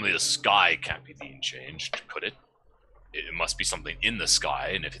 Certainly the sky can't be being changed, could it? It must be something in the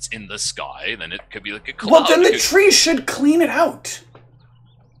sky, and if it's in the sky, then it could be like a cloud. Well, then the tree should clean it out.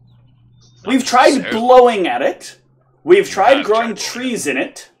 We've tried blowing at it. We've tried growing trees in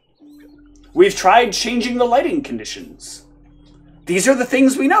it. We've tried changing the lighting conditions. These are the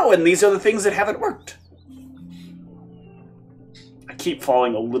things we know, and these are the things that haven't worked. I keep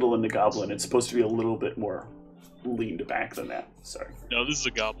falling a little into Goblin. It's supposed to be a little bit more leaned back than that. Sorry. No, this is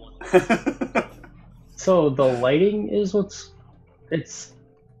a Goblin. So the lighting is it's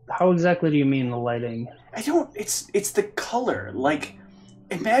how exactly do you mean the lighting? It's the color. Like,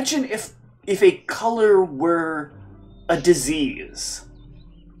 imagine if a color were a disease.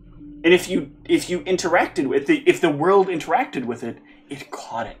 And if you interacted with it, if the world interacted with it, it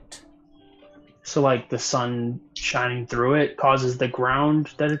caught it. So like the sun shining through it causes the ground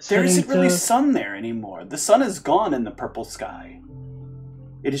that it's There isn't really sun there anymore. The sun is gone in the purple sky.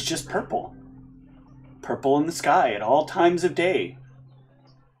 It is just purple. Purple in the sky at all times of day.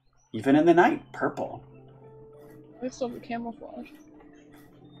 Even in the night, purple. I still have camouflage.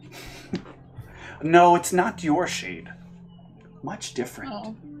 No, it's not your shade. Much different.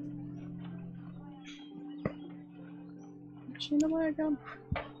 Oh. Shade away again.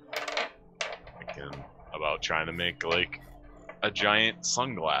 Thinking about trying to make like a giant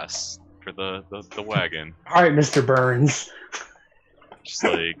sunglass for the wagon. All right, Mr. Burns. Just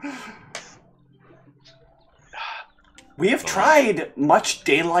like We have tried much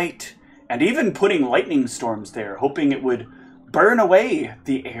daylight and even putting lightning storms there, hoping it would burn away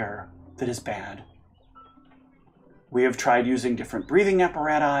the air that is bad. We have tried using different breathing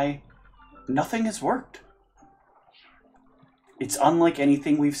apparatus. Nothing has worked. It's unlike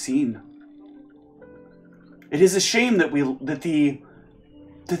anything we've seen. It is a shame that the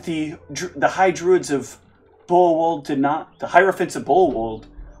High Druids of Bolwold the Hierophants of Bolwold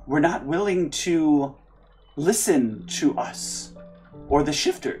were not willing to listen to us or the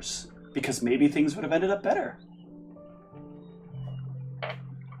Shifters, because maybe things would have ended up better.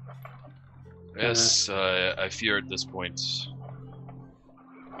 yes, I fear at this point,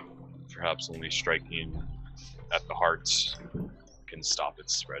 perhaps only striking at the heart can stop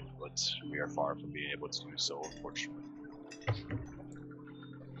its spread, but we are far from being able to do so, unfortunately.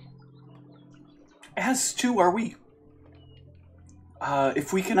 As too are we.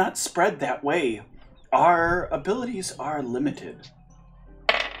 If we cannot spread that way, our abilities are limited.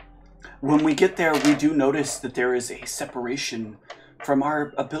 When we get there, we do notice that there is a separation from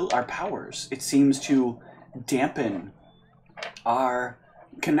our powers. It seems to dampen our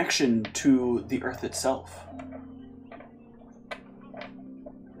connection to the earth itself.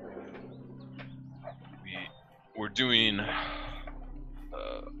 We're doing, I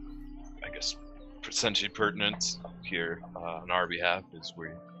guess, essentially pertinent here on our behalf is we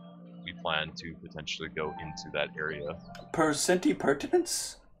plan to potentially go into that area. Percenti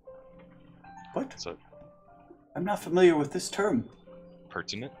pertinence? What? So, I'm not familiar with this term.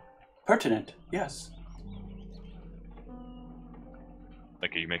 pertinent? Pertinent, yes.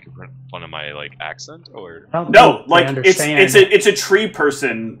 Like, are you making fun of my like accent, or? No, like it's a tree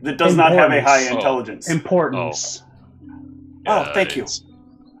person that does not have a high intelligence. Importance. Oh, thank you.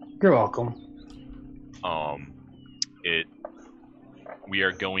 You're welcome. We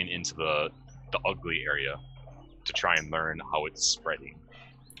are going into the ugly area to try and learn how it's spreading.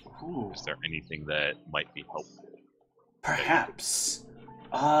 Ooh. Is there anything that might be helpful? Perhaps.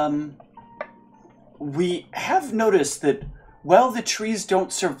 We have noticed that while the trees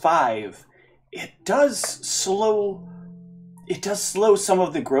don't survive, it does slow some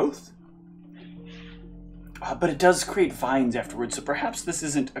of the growth. But it does create vines afterwards, so perhaps this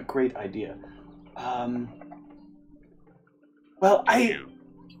isn't a great idea.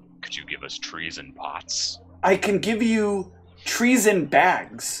 Could you give us trees in pots? I can give you trees in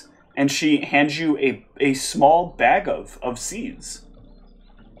bags, and she hands you a small bag of seeds.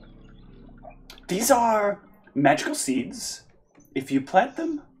 These are magical seeds. If you plant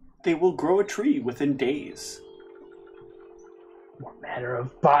them, they will grow a tree within days. What manner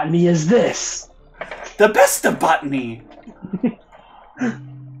of botany is this? The best of botany!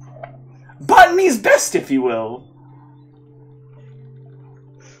 Botany's best, if you will.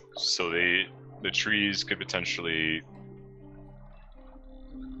 So the trees could potentially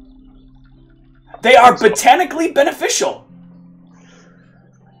They are botanically beneficial.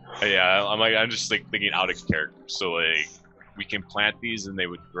 Yeah, I'm just like thinking out of character. So like, we can plant these and they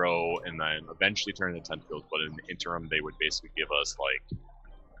would grow and then eventually turn into tentacles. But in the interim, they would basically give us like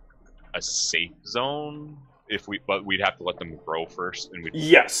a safe zone. But we'd have to let them grow first. And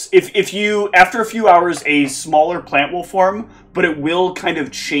yes, if you after a few hours, a smaller plant will form, but it will kind of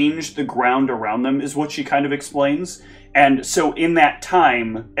change the ground around them, is what she kind of explains. And so in that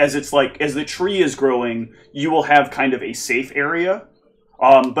time, as the tree is growing, you will have kind of a safe area.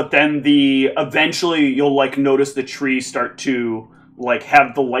 But then eventually you'll like notice the tree start to like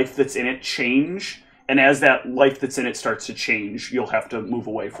have the life that's in it change, and as that life that's in it starts to change, you'll have to move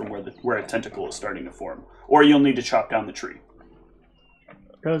away from where a tentacle is starting to form, or you'll need to chop down the tree.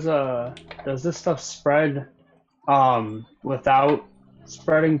 Does this stuff spread without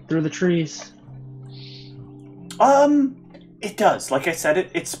spreading through the trees? It does. Like I said,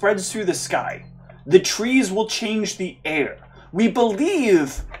 it spreads through the sky. The trees will change the air. We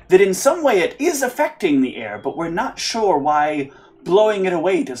believe that in some way it is affecting the air, but we're not sure why blowing it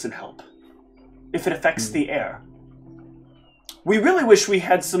away doesn't help. If it affects the air. We really wish we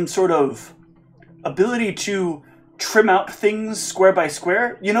had some sort of ability to trim out things square by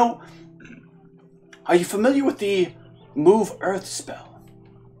square. You know, are you familiar with the Move Earth spell?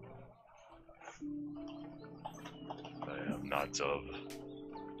 I am not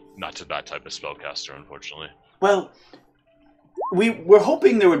that type of spellcaster, unfortunately. Well, we're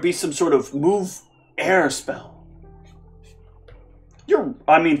hoping there would be some sort of move air spell. You're,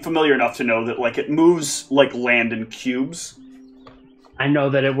 familiar enough to know that like it moves like land in cubes. I know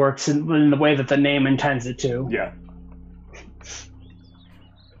that it works in the way that the name intends it to. Yeah.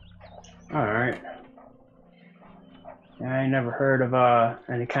 All right. I never heard of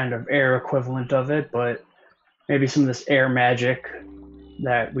any kind of air equivalent of it, but maybe some of this air magic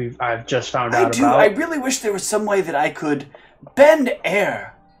that I've just found out about. I really wish there was some way that I could bend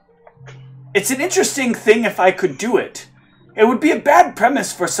air. It's an interesting thing if I could do it. It would be a bad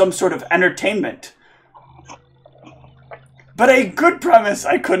premise for some sort of entertainment. But a good premise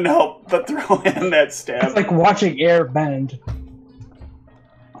I couldn't help but throw in that stab. It's like watching air bend.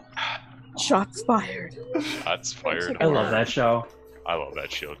 Shots fired. Shots fired. I love that show. I love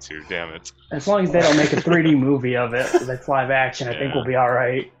that show too. Damn it! As long as they don't make a 3D movie of it, that's live action, I think we'll be all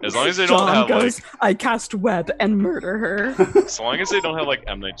right. As long as they don't John have goes, like, I cast web and murder her. as long as they don't have like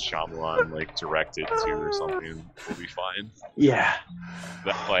M. Night Shyamalan like directed to or something, we'll be fine. Yeah.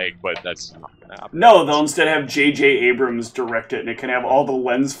 But that's not gonna happen. No, they'll instead have J.J. Abrams direct it, and it can have all the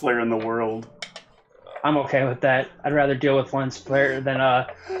lens flare in the world. I'm okay with that. I'd rather deal with lens flare than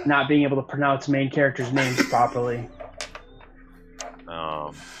not being able to pronounce main characters' names properly.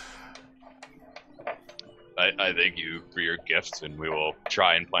 I thank you for your gift, and we will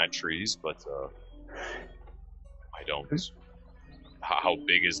try and plant trees, but I don't. How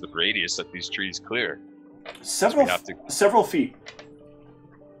big is the radius that these trees clear? Several feet.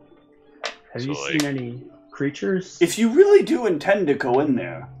 Have you seen any creatures? If you really do intend to go in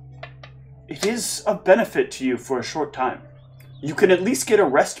there, it is a benefit to you for a short time. You can at least get a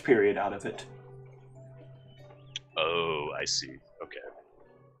rest period out of it. Oh, I see. Okay.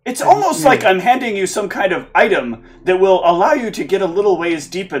 It's almost like I'm handing you some kind of item that will allow you to get a little ways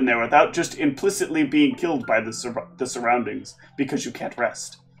deep in there without just implicitly being killed by the surroundings because you can't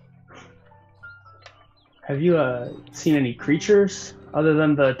rest. Have you seen any creatures other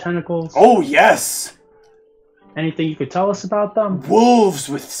than the tentacles? Oh, yes! Anything you could tell us about them? Wolves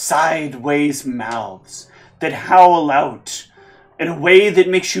with sideways mouths that howl out in a way that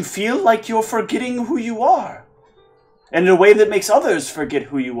makes you feel like you're forgetting who you are. And in a way that makes others forget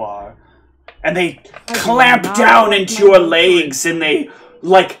who you are. And they clamp down into your legs and they,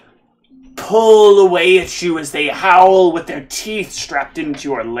 like, pull away at you as they howl with their teeth strapped into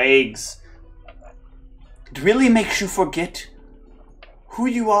your legs. It really makes you forget who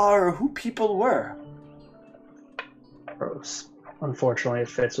you are or who people were. Gross. Unfortunately, it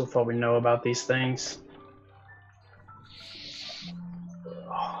fits with what we know about these things.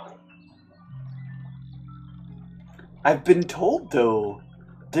 I've been told, though,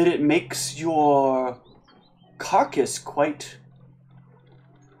 that it makes your carcass quite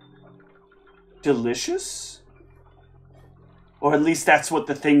delicious? Or at least that's what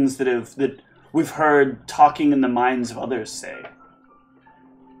the things that we've heard talking in the minds of others say.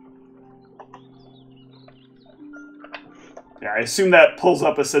 Yeah, I assume that pulls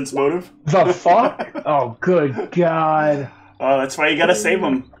up a sense motive. The fuck? Oh, good God. Oh, that's why you gotta save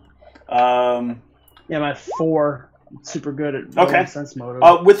them. Yeah, my 4. Super good at rolling sense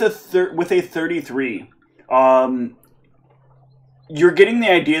motive. With a 33, you're getting the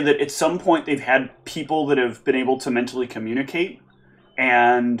idea that at some point they've had people that have been able to mentally communicate,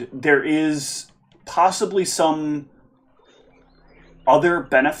 and there is possibly some other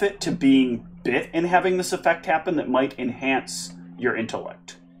benefit to being bit and having this effect happen that might enhance your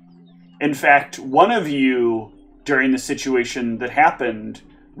intellect. In fact, one of you, during the situation that happened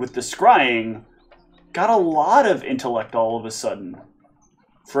with the scrying, got a lot of intellect all of a sudden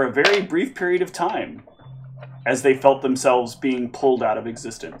for a very brief period of time as they felt themselves being pulled out of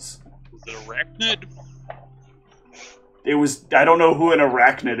existence. Was it arachnid? It was... I don't know who an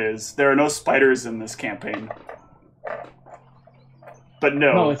arachnid is. There are no spiders in this campaign. But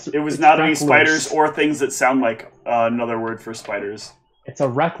no, it was not any spiders or things that sound like another word for spiders. It's a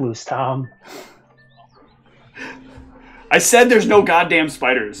recluse, Tom. I said there's no goddamn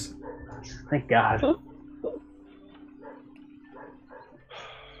spiders. Thank God.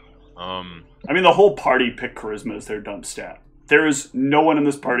 I mean, the whole party picked charisma as their dump stat. There is no one in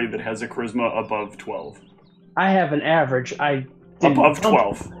this party that has a charisma above 12. I have an average. Above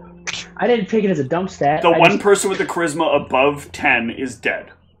 12. I didn't pick it as a dump stat. The one person with a charisma above 10 is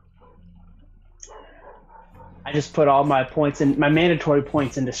dead. I just put all my points in, my mandatory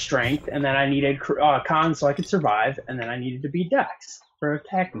points into strength, and then I needed con so I could survive, and then I needed to be dex for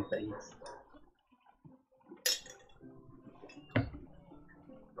attacking things.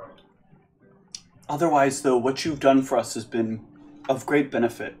 Otherwise, though, what you've done for us has been of great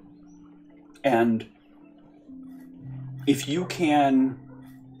benefit. And if you can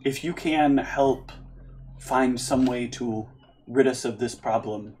help find some way to rid us of this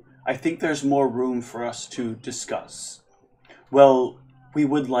problem, I think there's more room for us to discuss. Well, we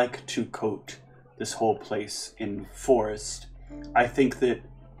would like to coat this whole place in forest. I think that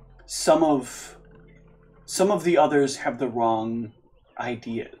some of the others have the wrong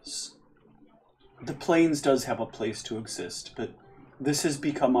ideas. The Plains does have a place to exist, but this has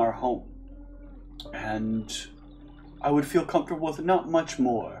become our home. And I would feel comfortable with not much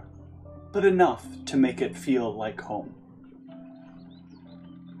more, but enough to make it feel like home.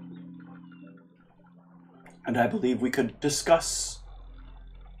 And I believe we could discuss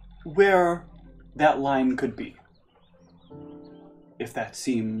where that line could be, if that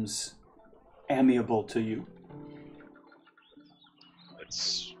seems amiable to you. That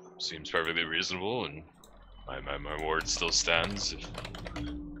seems perfectly reasonable, and my word still stands. If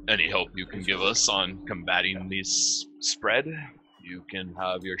any help you can give us on combating this spread, you can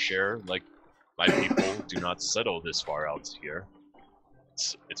have your share. Like, my people do not settle this far out here.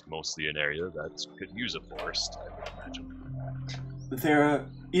 It's mostly an area that could use a forest, I would imagine. There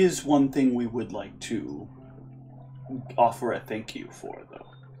is one thing we would like to offer a thank you for,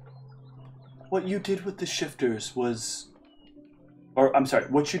 though. What you did with the shifters was... Or, I'm sorry,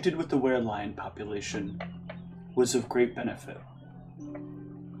 what you did with the werelion population was of great benefit.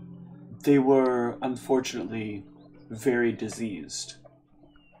 They were, unfortunately, very diseased.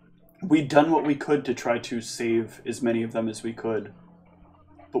 We'd done what we could to try to save as many of them as we could.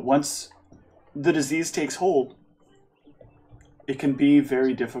 But once the disease takes hold, it can be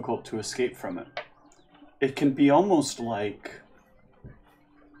very difficult to escape from it. It can be almost like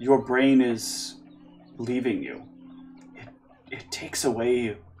your brain is leaving you. It takes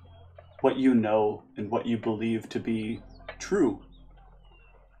away what you know and what you believe to be true.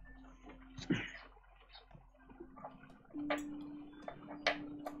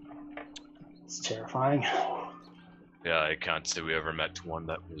 It's terrifying. Yeah, I can't say we ever met one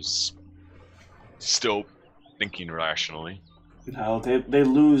that was still thinking rationally. No, they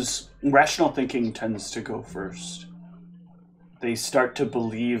lose... Rational thinking tends to go first. They start to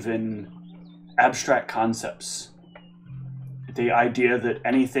believe in abstract concepts. The idea that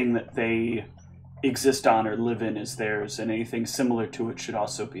anything that they exist on or live in is theirs, and anything similar to it should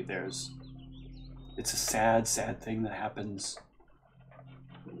also be theirs. It's a sad, sad thing that happens.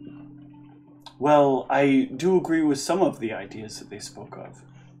 Well, I do agree with some of the ideas that they spoke of.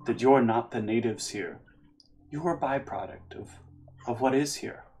 That you're not the natives here. You're a byproduct of what is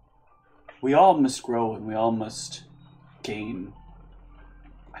here. We all must grow and we all must gain.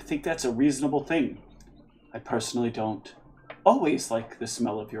 I think that's a reasonable thing. I personally don't always like the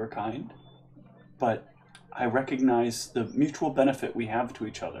smell of your kind, but I recognize the mutual benefit we have to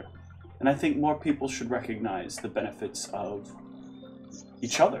each other. And I think more people should recognize the benefits of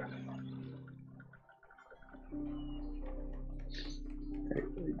each other.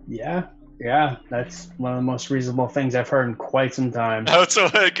 Yeah, that's one of the most reasonable things I've heard in quite some time. That's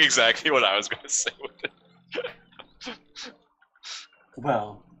like exactly what I was going to say with it.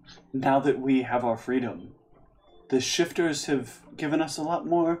 Well, now that we have our freedom, the shifters have given us a lot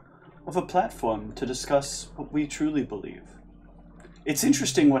more of a platform to discuss what we truly believe. It's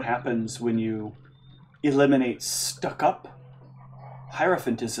interesting what happens when you eliminate stuck-up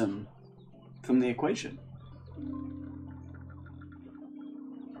Hierophantism from the equation.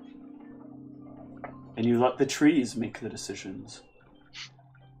 And you let the trees make the decisions.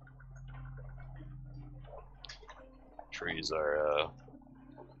 Trees are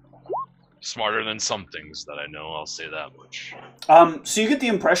smarter than some things that I know, I'll say that much. So you get the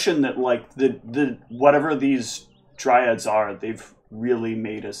impression that, like, the whatever these dryads are, they've really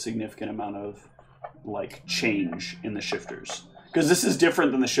made a significant amount of, like, change in the shifters. Because this is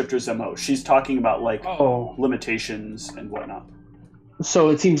different than the shifters' MO. She's talking about, like, limitations and whatnot. So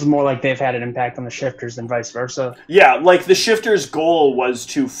it seems more like they've had an impact on the shifters than vice versa. Yeah, like, the shifters' goal was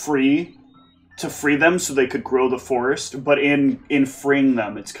to free them so they could grow the forest, but in freeing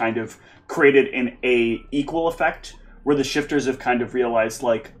them, it's kind of created an equal effect, where the shifters have kind of realized,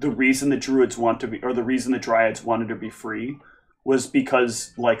 like, the reason the druids want to be, or the reason the dryads wanted to be free was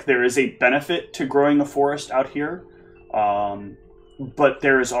because, like, there is a benefit to growing a forest out here, but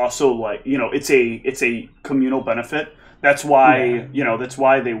there is also, like, you know, it's a communal benefit. That's why, you know, that's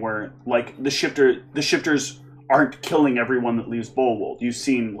why they weren't, like, the shifters aren't killing everyone that leaves Bolwold. You've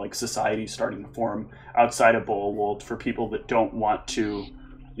seen, like, society starting to form outside of Bolwold for people that don't want to,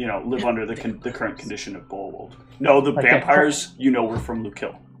 you know, live under the current condition of Bolwold. No, the like vampires, you know, were from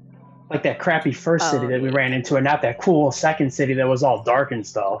Lukill. Like that crappy first city that we ran into, and not that cool second city that was all dark and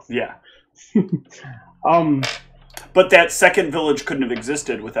stuff. Yeah. But that second village couldn't have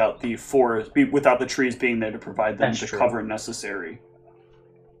existed without the forest, without the trees being there to provide them the cover necessary.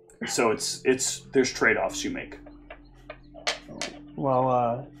 So there's trade-offs you make.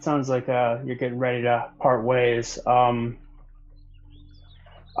 Well, it sounds like you're getting ready to part ways.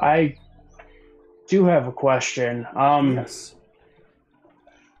 I do have a question. Yes.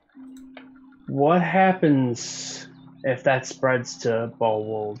 What happens if that spreads to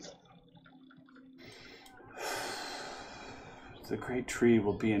Bolwold? The great tree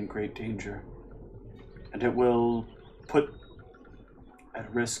will be in great danger, and it will put at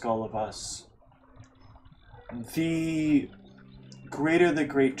risk all of us. The greater the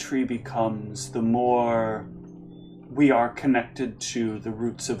great tree becomes, the more we are connected to the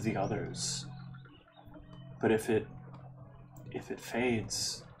roots of the others. But if it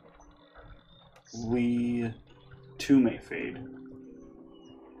fades, we too may fade.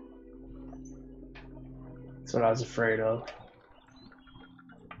 That's what I was afraid of.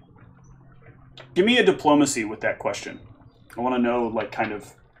 Give me a diplomacy with that question. I want to know, like, kind of...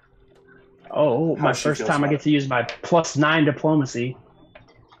 Oh, my first time I get to use my +9 diplomacy.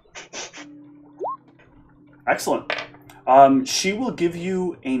 Excellent. She will give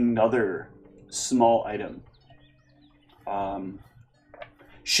you another small item.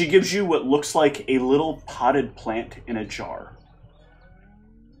 She gives you what looks like a little potted plant in a jar.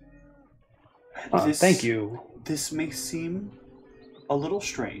 Thank you. This may seem a little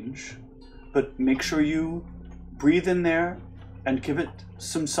strange, but make sure you breathe in there and give it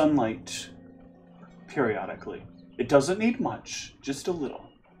some sunlight periodically. It doesn't need much, just a little.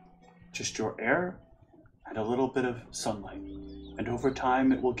 Just your air and a little bit of sunlight. And over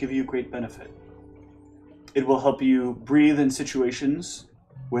time, it will give you great benefit. It will help you breathe in situations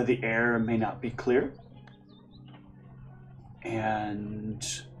where the air may not be clear. And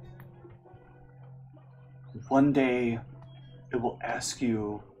one day, it will ask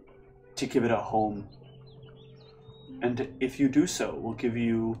you to give it a home. And if you do so, it will give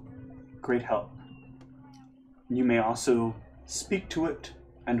you great help. You may also speak to it,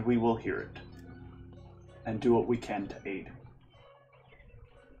 and we will hear it, and do what we can to aid.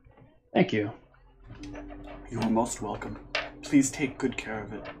 Thank you. You are most welcome. Please take good care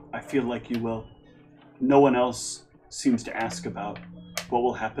of it. I feel like you will. No one else seems to ask about what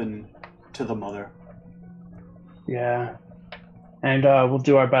will happen to the mother. Yeah. And we'll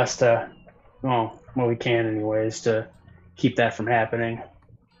do our best to, well, what we can anyways, to keep that from happening.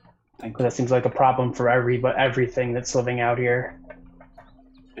 Thank you. Because that seems like a problem for everything that's living out here.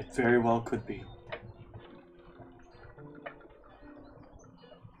 It very well could be.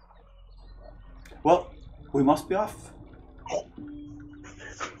 Well, we must be off.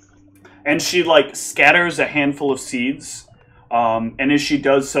 And she, like, scatters a handful of seeds. And as she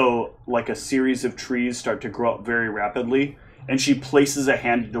does so, like, a series of trees start to grow up very rapidly. And she places a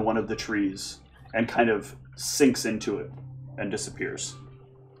hand into one of the trees and kind of sinks into it and disappears.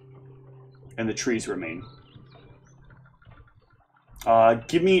 And the trees remain.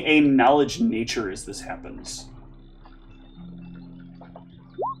 Give me a knowledge nature as this happens.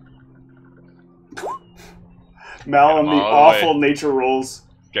 Mal on the awful nature rolls.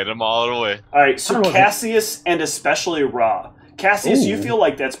 Get them all the way. Alright, so Cassius and especially Ra. Cassius, you Ooh. feel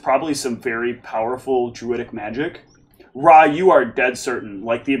like that's probably some very powerful druidic magic. Ra, you are dead certain.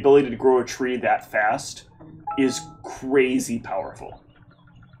 Like, the ability to grow a tree that fast is crazy powerful.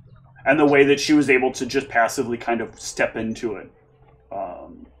 And the way that she was able to just passively kind of step into it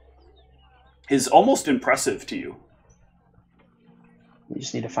is almost impressive to you. We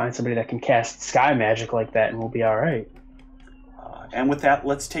just need to find somebody that can cast sky magic like that, and we'll be all right. And with that,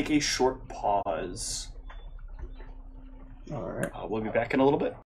 let's take a short pause. All right. We'll be back in a little bit.